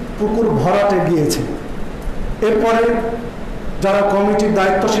পুকুর ভরাটে গিয়েছে। এরপরে যারা কমিটির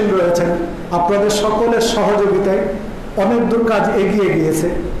দায়িত্বশীল রয়েছেন, আপনাদের সকলের সহযোগিতায় অনেক দূর কাজ এগিয়ে গিয়েছে।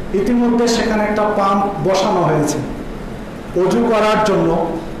 ইতিমধ্যে সেখানে একটা পাম্প বসানো হয়েছে অজু করার জন্য।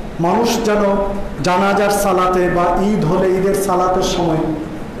 মানুষ যেন জানাজার সালাতে বা ঈদ হলে ঈদের সালাতের সময়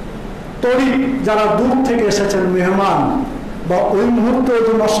তরি যারা দূর থেকে এসেছেন মেহমান বা ওই মুহূর্তে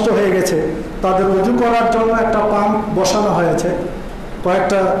অজু নষ্ট হয়ে গেছে, তাদের অজু করার জন্য একটা পাম্প বসানো হয়েছে।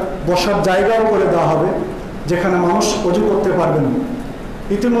 কয়েকটা বসার জায়গাও করে দেওয়া হবে যেখানে মানুষ অজু করতে পারবেন।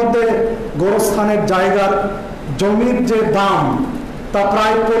 ইতিমধ্যে গোরস্থানের জায়গার জমির যে দাম তা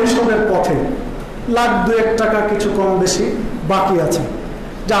প্রায় পরিশোধের পথে, $1,02,000 টাকা কিছু কম বেশি বাকি আছে,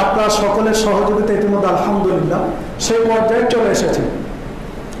 যা আপনারা সকলের সহযোগিতা ইতিমধ্যে আলহামদুলিল্লাহ সেই পর্যায়ে চলে এসেছে।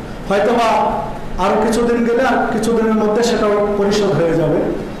 হয়তোবা আরো কিছুদিন গেলে আর কিছুদিনের মধ্যে সেটাও পরিশোধ হয়ে যাবে।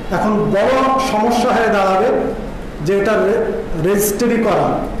 এখন বড় সমস্যা হয়ে দাঁড়াবে যে এটা রেজিস্ট্রি করা,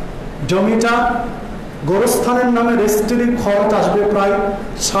 জমিটা গোরস্থানের নামে রেজিস্ট্রি খরচ আসবে প্রায়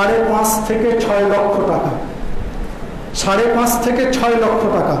 5.5 থেকে 6 লক্ষ টাকা। 5.5 থেকে 6 লক্ষ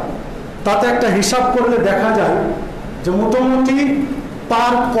টাকা। তাতে একটা হিসাব করলে দেখা যায় যে মোটামুটি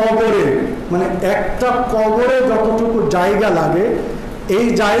পার কবরে, মানে একটা কবরে যতটুকু জায়গা লাগে এই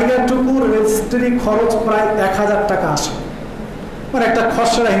জায়গাটুকুর রেজিস্ট্রি খরচ প্রায় 1,000 টাকা আসে। মানে একটা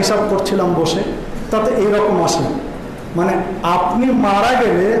খসড়া হিসাব করছিলাম বসে, তাতে এইরকম আসে। মানে আপনি মারা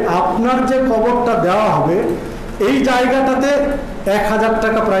গেলে আপনার যে কবরটা দেওয়া হবে এই জায়গাটাতে 1,000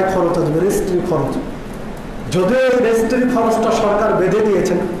 টাকা প্রায় খরচ আসবে, রেজিস্ট্রি খরচ। যদিও এই রেজিস্ট্রি খরচটা সরকার বেঁধে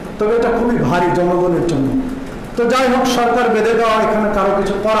দিয়েছেন, তবে এটা খুবই ভারী জনগণের জন্য। তো যাই হোক, সরকার বেঁধে দেওয়া, এখানে কারো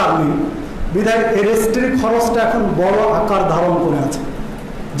কিছু করার নেই। বিধায় এই রেজিস্ট্রি খরচটা এখন বড় আকার ধারণ করে আছে,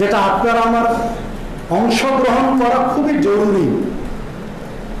 যেটা আপনার আমার অংশগ্রহণ করা খুবই জরুরি,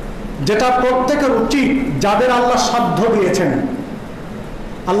 যেটা প্রত্যেকের উচিত। যাদের আল্লাহ সাধ্য দিয়েছেন,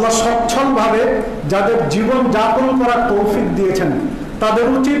 আল্লাহ সচ্ছলভাবে যাদের জীবন যাপন করার তৌফিক দিয়েছেন, তাদের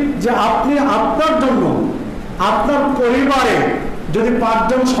উচিত যে আপনি আপনার জন্য, আপনার পরিবারে যদি 5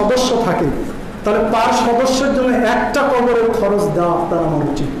 জন সদস্য থাকে, তাহলে 5 সদস্যের জন্য একটা কবরের খরচ দেওয়া আপনার আমার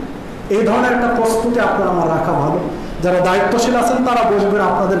উচিত। এই ধরনের একটা প্রস্তুতি আপনার আমার রাখা ভালো। যারা দায়িত্বশীল আছেন তারা বসবেন,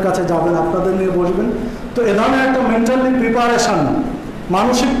 আপনাদের কাছে যাবেন, আপনাদের নিয়ে বসবেন। তো এ ধরনের একটা মেন্টালি প্রিপারেশন,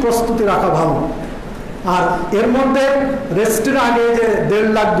 মানসিক প্রস্তুতি রাখা ভালো। আর এর মধ্যে রেজিস্ট্রির আগে যে 1.5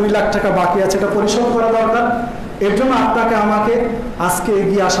 লাখ 2 লাখ টাকা বাকি আছে, এটা পরিশোধ করা দরকার। এর জন্য আপনাকে আমাকে আজকে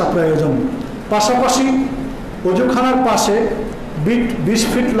এগিয়ে আসা প্রয়োজন। পাশাপাশি অজুখানার পাশে 20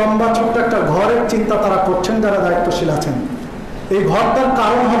 ফিট লম্বা ছোট্ট একটা ঘরের চিন্তা তারা করছেন যারা দায়িত্বশীল আছেন। এই ঘরটার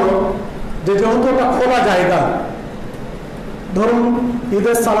কারণ হলো যে যেহেতু এটা খোলা জায়গা, ধরুন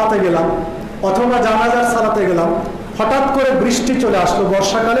ঈদের সালাতে গেলাম অথবা জানাজার সালাতে গেলাম, হঠাৎ করে বৃষ্টি চলে আসলো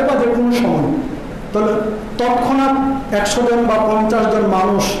বর্ষাকালে বা যে কোনো সময়, তাহলে তৎক্ষণাৎ 100 জন বা 50 জন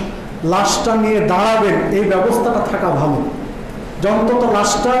মানুষ লাশটা নিয়ে দাঁড়াবেন, এই ব্যবস্থাটা থাকা ভালো। অন্তত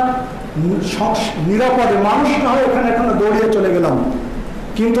লাশটা নিরাপদে, মানুষ না হয় এখানে দৌড়িয়ে চলে গেলাম,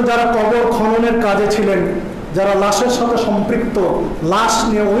 কিন্তু যারা কবর খননের কাজে ছিলেন, যারা লাশের সাথে সম্পৃক্ত, লাশ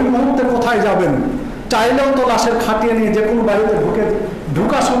নিয়ে ওই মুহূর্তে কোথায় যাবেন? চাইলেও তো লাশের খাটিয়ে নিয়ে যে কোনো বাড়িতে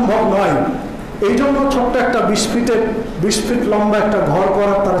ঢুকা সম্ভব নয়। এই জন্য ছোট্ট একটা 20 ফিট লম্বা একটা ঘর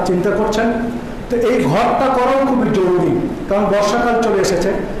করার তারা চিন্তা করছেন। তো এই ঘরটা করাও খুবই জরুরি, কারণ বর্ষাকাল চলে এসেছে,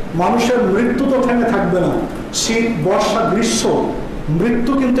 মানুষের মৃত্যু তো থেমে থাকবে না। শীত, বর্ষা, গ্রীষ্ম,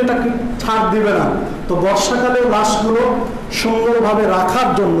 মৃত্যু কিন্তু এটা ছাড় দিবে না। তো বর্ষাকালেও লাশগুলো সুন্দরভাবে রাখার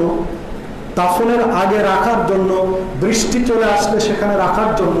জন্য, দাফনের আগে রাখার জন্য, বৃষ্টি চলে আসলে সেখানে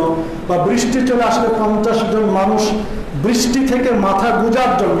রাখার জন্য, বা বৃষ্টি চলে আসলে 50 জন মানুষ বৃষ্টি থেকে মাথা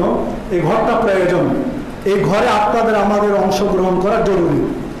গুজার জন্য এই ঘরটা প্রয়োজন। এই ঘরে আপনাদের আমাদের অংশগ্রহণ করা জরুরি।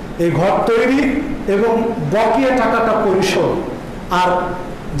 এই ঘর তৈরি এবং বকেয়া টাকাটা পরিশোধ, আর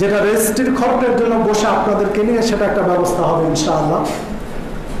যেটা রেজিস্ট্রির খরচের জন্য বসে আপনাদেরকে নিয়ে সেটা একটা ব্যবস্থা হবে ইনশাআল্লাহ।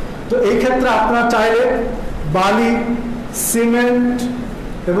 তো এই ক্ষেত্রে আপনারা চাইলে বালি, সিমেন্ট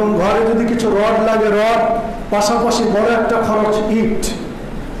এবং ঘরে যদি কিছু রড লাগে রড, পাশাপাশি বড় একটা খরচ ইট,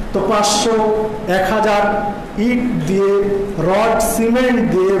 তো 500, 1000 ইট দিয়ে, রড সিমেন্ট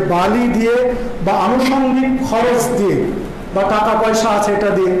দিয়ে, বালি দিয়ে বা আনুষঙ্গিক খরচ দিয়ে বা টাকা পয়সা আছে এটা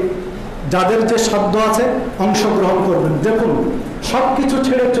দিয়ে যাদের যে সাধ্য আছে অংশগ্রহণ করবেন। দেখুন সব কিছু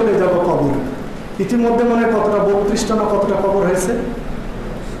ছেড়ে চলে যাব কবর। ইতিমধ্যে মনে কতটা 32টা না কতটা কবর হয়েছে,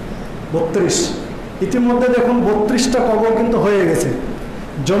 32। ইতিমধ্যে দেখুন 32টা কবর কিন্তু হয়ে গেছে।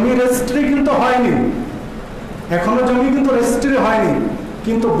 জমি রেজিস্ট্রি কিন্তু হয়নি, এখনো জমি কিন্তু রেজিস্ট্রি হয়নি,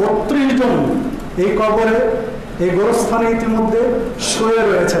 কিন্তু 32 জন এই কবরে, এই গোরস্থানে ইতিমধ্যে শুয়ে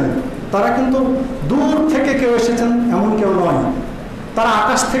রয়েছেন। তারা কিন্তু দূর থেকে কেউ এসেছেন এমন কেউ নয়, তারা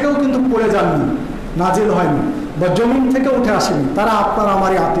আকাশ থেকেও কিন্তু পড়ে যাননি, নাজিল হয়নি, বা জমিন থেকে উঠে আসেনি। তারা আপনার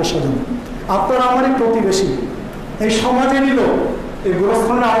আমারই আত্মীয় স্বজন, আপনার আমারই প্রতিবেশী, এই সমাজেরই লোক, এই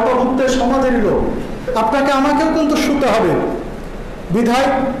গোরস্থানের আওতাভুক্ত সমাজেরই লোক। আপনাকে আমাকেও কিন্তু শুতে হবে। বিধায়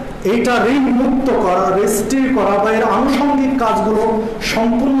এইটা ঋণ মুক্ত করা, রেজিস্ট্রি করা বা এর আনুষঙ্গিক কাজগুলো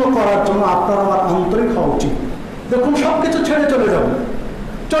সম্পূর্ণ করার জন্য আপনার আমার আন্তরিক হওয়া উচিত। দেখুন সব কিছু ছেড়ে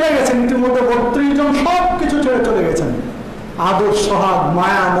চলে গেছেন ইতিমধ্যে 32 জন সব কিছু ছেড়ে চলে গেছেন। আদর, সোহাগ,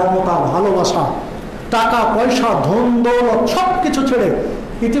 মায়া, মমতা, ভালোবাসা, টাকা পয়সা, ধন দৌলত সব কিছু ছেড়ে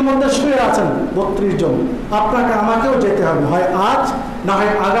ইতিমধ্যে শুয়ে আছেন 32 জন। আপনাকে আমাকেও যেতে হবে, হয় আজ, না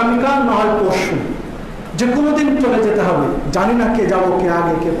হয় আগামীকাল, না হয় পরশু, যে কোনো দিন চলে যেতে হবে। জানি না কে যাব, কে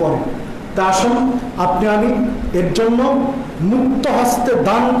আগে, কে পরে। তা আসুন আপনি আমি এর জন্য মুক্ত হস্তে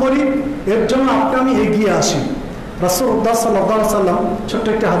দান করি, এর জন্য আপনি আমি এগিয়ে আসি। রাসূলুল্লাহ সাল্লাল্লাহু আলাইহি ওয়াসাল্লাম, ছোট্ট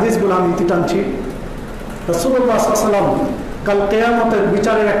একটা হাদিস বলে আমি ইতি টানছি। রাসূলুল্লাহ সাল্লাল্লাহু আলাইহি ওয়াসাল্লাম কাল কিয়ামতের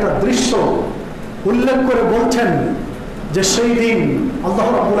বিচারের একটা দৃশ্য উল্লেখ করে বলছেন যে সেই দিন আল্লাহ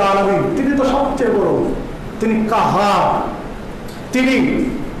রাব্বুল আলামিন, তিনি তো সবচেয়ে বড়, তিনি কাহার। তিনি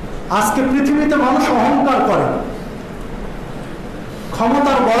আজকে পৃথিবীতে মানুষ অহংকার করে,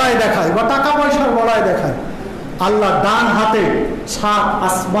 ক্ষমতার বড়াই দেখায় বা টাকা পয়সার বড়াই দেখায়। আল্লাহ ডান হাতে 7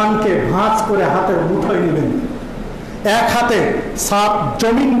 আসমানকে ভাঁজ করে হাতের মুঠোয় নেবেন, এক হাতে 7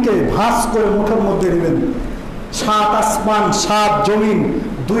 জমিনকে ভাঁজ করে মুঠোর মধ্যে নেবেন। 7 আসমান 7 জমিন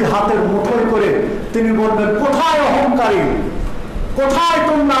 2 হাতের মুঠোয় করে তিনি বলবেন, কোথায় অহংকারী, কোথায়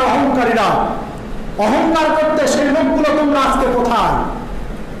তোমরা অহংকারীরা? অহংকার করতে সেই লোকগুলো তোমরা আজকে কোথায়?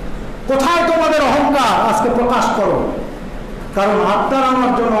 কোথায় তোমাদের অহংকার? আজকে প্রকাশ করো। কারণ আপনার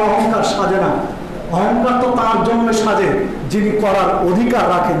আমার জন্য অহংকার সাজে না, অহংকার তো তার জন্য সাজে যিনি করার অধিকার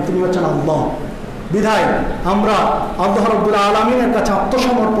রাখেন, তিনি হচ্ছেন আল্লাহ। বিধায় আমরা আল্লাহ রাব্বুল আলামিনের কাছে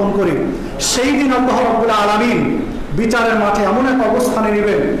আত্মসমর্পণ করি। সেই দিন আল্লাহ রাব্বুল আলামিন বিচারের মাঠে এমন এক অবস্থানে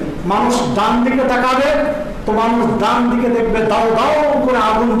নেবেন, মানুষ ডান দিকে তাকাবে তো মানুষ ডান দিকে দেখবে দাও দাও করে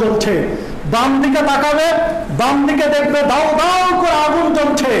আগুন জ্বলছে, বাম দিকে তাকাবে, বাম দিকে দেখবে দাও দাও করে আগুন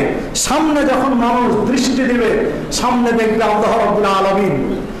জ্বলছে। সামনে যখন মানুষ দৃষ্টি দিবে, সামনে দেখবে আল্লাহ রাব্বুল আলামিন।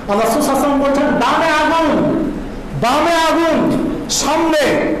 আল্লাহ সুশাসন বলছেন, ডানে আগুন, বামে আগুন, সামনে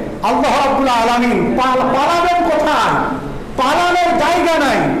আল্লাহ রাব্বুল আলামিন। পালাবেন কোথায়? পালানোর জায়গা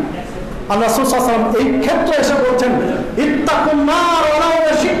নাই। আল্লাহ সুশাসন এই ক্ষেত্রে এসে বলছেন, ইত্তাকুন নার ওয়ালাউ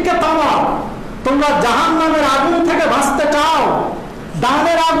বিশিক্কি, তোমরা জাহান্নামের আগুন থেকে বাঁচতে চাও,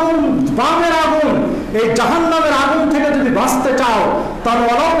 ডানের আগুন বামের আগুন, এই জাহান্নামের আগুন থেকে যদি বাঁচতে চাও, তাহলে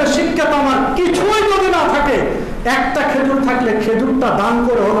ওয়ালাউ বিশিক্কি তামার, কিছুই যদি না থাকে, একটা খেজুর থাকলে খেজুরটা দান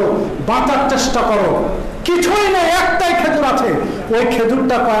করে হলো বাঁচার চেষ্টা করো। কিছুই নেই, একটাই খেজুর আছে, ওই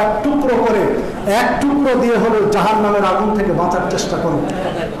খেজুরটা কয়েক টুকরো করে, এক টুকরো দিয়ে হলো জাহান্নামের আগুন থেকে বাঁচার চেষ্টা করো।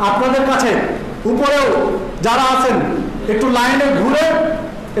 আপনাদের কাছে উপরেও যারা আছেন একটু লাইনে ঘুরে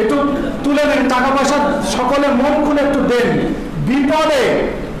একটু তুলে নেন, টাকা পয়সা সকলে মন খুলে একটু দেন। বিপদে,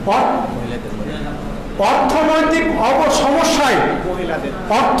 অর্থনৈতিক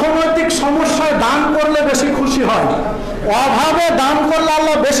সমস্যায় দান করলে বেশি খুশি হয়, অভাবে দান করলে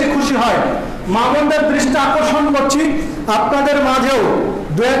আল্লাহ বেশি খুশি হয়। মা বোনদের দৃষ্টি আকর্ষণ করছি, আপনাদের মাঝেও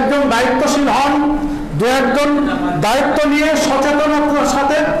 2-1 দায়িত্বশীল হন, 2-1 দায়িত্ব নিয়ে সচেতনতার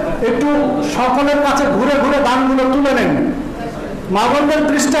সাথে একটু সকলের কাছে ঘুরে ঘুরে দানগুলো তুলে নেন। মা বোনদের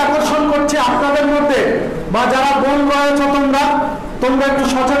দৃষ্টি আকর্ষণ করছি, আপনাদের মধ্যে বা যারা বোন রয়েছে তোমরা একটু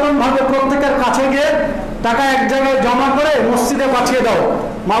সচেতন ভাবে প্রত্যেকের কাছে গিয়ে টাকা এক জায়গায় জমা করে মসজিদে পাঠিয়ে দাও।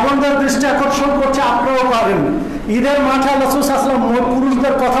 মা বোনদের দৃষ্টি আকর্ষণ করছে, আপনারাও পারেন। ঈদের মাঠে আল্লাহ সাল্লাল্লাহু আলাইহি ওয়াসাল্লাম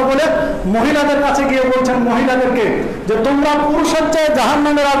পুরুষদের কথা বলে মহিলাদের কাছে গিয়ে বলছেন মহিলাদেরকে যে তোমরা পুরুষের চেয়ে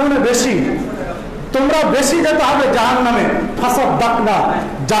জাহান্নামের আগুনে বেশি, তোমরা বেশি যেতে হবে জাহান্নামে। ফাসাদাকনা,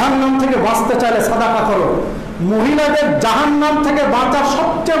 জাহান্নাম থেকে বাঁচতে চাইলে সাদাকা করো। মহিলাদের জাহান্নাম থেকে বাঁচার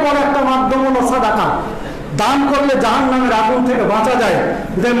সবচেয়ে বড় একটা মাধ্যম হলো সাদাকা। দান করলে জাহান্নামের আগুন থেকে বাঁচা যায়।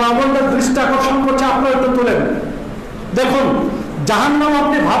 মা বোনদের দৃষ্টি আকর্ষণ করছে, আপনারা একটু তুলেন। দেখুন, জাহান্নাম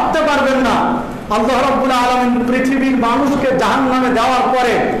আপনি ভাবতে পারবেন না। আল্লাহ রাব্বুল আলামিন পৃথিবীর মানুষকে জাহান্নামে দেওয়ার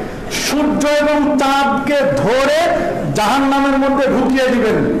পরে সূর্য এবং চাঁদকে ধরে জাহান্নামের মধ্যে ঢুকিয়ে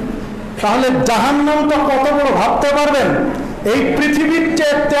দিবেন। তাহলে জাহান্নাম তো কত বড় ভাবতে পারবেন? এই পৃথিবীর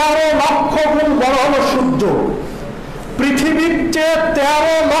চেয়ে 13 লক্ষ গুণ বড় হলো সূর্য। পৃথিবীর চেয়ে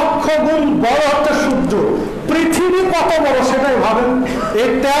 13 লক্ষ গুণ বড় হচ্ছে সূর্য। পৃথিবী কত বড় সেটাই ভাবেন। এই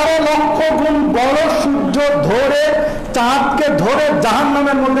 13 লক্ষ গুণ বড় সূর্য ধরে চাঁদকে ধরে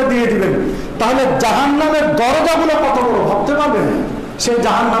জাহান্নামের মধ্যে দিয়ে দিবেন। তাহলে জাহান্নামের দরজাগুলো কত বড় ভাবতে পারবেন? সেই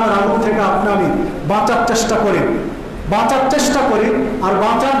জাহান্নামের আগুন থেকে আপনি আমি বাঁচার চেষ্টা করি, আর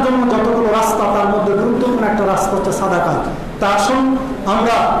বাঁচার জন্য যতগুলো রাস্তা, তার মধ্যে গুরুত্বপূর্ণ একটা রাস্তা হচ্ছে সাদাকা। তা আসুন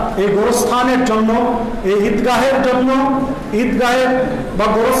আমরা এই গোরস্থানের জন্য, এই ঈদগাহের জন্য, ঈদগাহের বা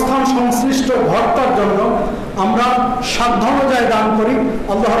গোরস্থান সংশ্লিষ্ট ঘরটার জন্য আমরা সাধ্য অনুযায়ী দান করি।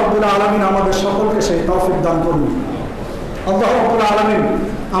 আল্লাহ রাব্বুল আলামিন আমাদের সকলকে সেই তৌফিক দান করুন। আল্লাহ রাব্বুল আলামিন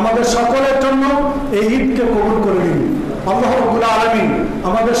আমাদের সকলের জন্য এই ঈদকে কবুল করে দিন। আল্লাহ রাব্বুল আলামিন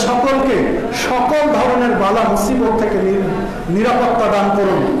আমাদের সকলকে সকল ধরনের বালা মুসিবত থেকে নিরাপত্তা দান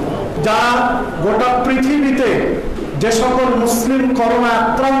করুন। যারা গোটা পৃথিবীতে যে সকল মুসলিম করোনা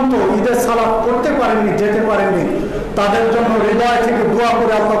আক্রান্ত ঈদের সালাত করতে পারেননি, যেতে পারেননি, তাদের জন্য হৃদয় থেকে দোয়া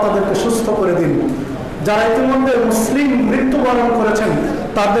করে আল্লাহ তাদেরকে সুস্থ করে দিন। যারা ইতিমধ্যে মুসলিম মৃত্যুবরণ করেছেন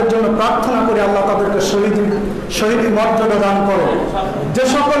তাদের জন্য প্রার্থনা করে আল্লাহ তাদেরকে শহীদ মর্যাদা দান করো। যে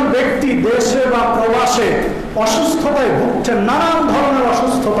সকল ব্যক্তি দেশে বা প্রবাসে অসুস্থতায় ভুগছেন, নানান ধরনের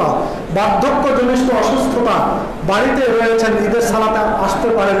অসুস্থতা, বার্ধক্যজনিত অসুস্থতা, বাড়িতে রয়েছেন, ঈদের সালাতে আসতে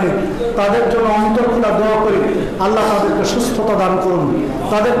পারেনি, তাদের জন্য অন্তর খোলা দোয়া করি আল্লাহ তাদেরকে সুস্থতা দান করুন,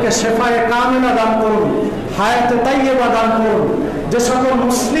 তাদেরকে শেফায়ে কামিলা দান করুন, হায়াতে তাইয়্যিবা দান করুন। যে সকল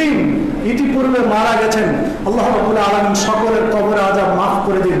মুসলিম ইতিপূর্বে মারা গেছেন আল্লাহ রাব্বুল আলামিন সকলের কবরে আযাব মাফ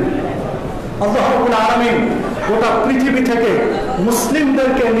করে দিন। আল্লাহ রাব্বুল আলামিন গোটা পৃথিবী থেকে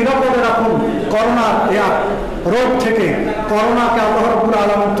মুসলিমদেরকে নিরাপদে রাখুন করোনার এই রোগ থেকে। করোনাকে আল্লাহ রাব্বুল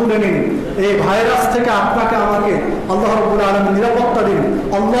আলামিন তুলে নিন। এই ভাইরাস থেকে আপনাকে আমাকে আল্লাহ রাব্বুল আলামিন নিরাপত্তা দিন।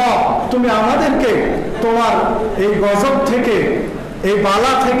 আল্লাহ তুমি আমাদেরকে তোমার এই গজব থেকে, এই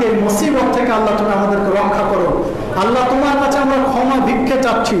বালা থেকে, মুসিবত থেকে আল্লাহ তুমি আমাদেরকে রক্ষা করো। আল্লাহ তোমার কাছে আমরা ক্ষমা ভিক্ষে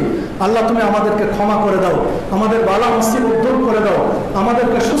চাচ্ছি। আল্লাহ তুমি আমাদেরকে ক্ষমা করে দাও, আমাদের বালা মুসিবত দূর করে দাও,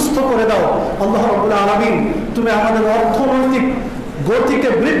 আমাদেরকে সুস্থ করে দাও। আল্লাহ রাব্বুল আলামিন তুমি আমাদের অর্থনৈতিক গতিকে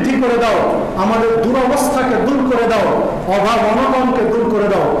বৃদ্ধি করে দাও, আমাদের দুরবস্থাকে দূর করে দাও, অভাব অনটনকে দূর করে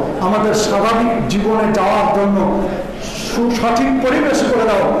দাও, আমাদের স্বাভাবিক জীবনে যাওয়ার জন্য সঠিক পরিবেশ করে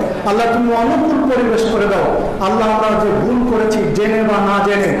দাও। আল্লাহ তুমি অনুকূল পরিবেশ করে দাও। আল্লাহ আমরা যে ভুল করেছি জেনে বা না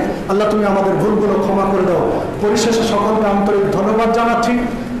জেনে, আল্লাহ তুমি আমাদের ভুলগুলো ক্ষমা করে দাও। পরিশেষে সকলকে আন্তরিক ধন্যবাদ জানাচ্ছি।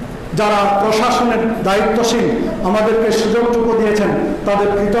 যারা প্রশাসনের দায়িত্বশীল আমাদেরকে সুযোগটুকু দিয়েছেন তাদের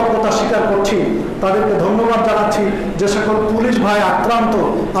কৃতজ্ঞতা স্বীকার করছি, তাদেরকে ধন্যবাদ জানাচ্ছি। যে সকল পুলিশ ভাই আক্রান্ত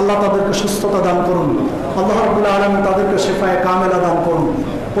আল্লাহ তাদেরকে সুস্থতা দান করুন, আল্লাহ রাব্বুল আলামিন তাদেরকে শেফায়ে কামেলা দান করুন।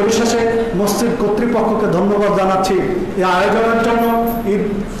 পরিশেষে মসজিদ কর্তৃপক্ষকে ধন্যবাদ জানাচ্ছি এই আয়োজনের জন্য। ঈদ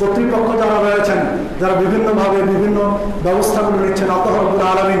কর্তৃপক্ষ যারা রয়েছেন, যারা বিভিন্নভাবে বিভিন্ন ব্যবস্থাগুলো নিচ্ছেন, আল্লাহ রাব্বুল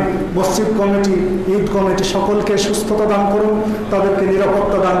আলামিন মসজিদ কমিটি, ঈদ কমিটি সকলকে সুস্থতা দান করুন, তাদেরকে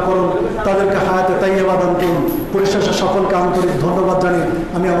নিরাপত্তা দান করুন, তাদেরকে হায়াতে তাইয়্যিবা দান করুন। পরিশেষে সকলকে আন্তরিক ধন্যবাদ জানিয়ে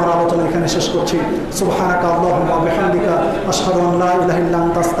আমি আমার আলোচনা এখানে শেষ করছি। সুবহানাকা আল্লাহুম্মা ওয়া বিহামদিকা আশহাদু আন লা ইলাহা ইল্লা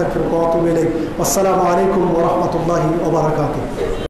আনতা আস্তাগফিরুকা ওয়া আতুবু ইলাইক। আসসালামু আলাইকুম ওয়া রাহমাতুল্লাহি ওয়া বারাকাতুহু।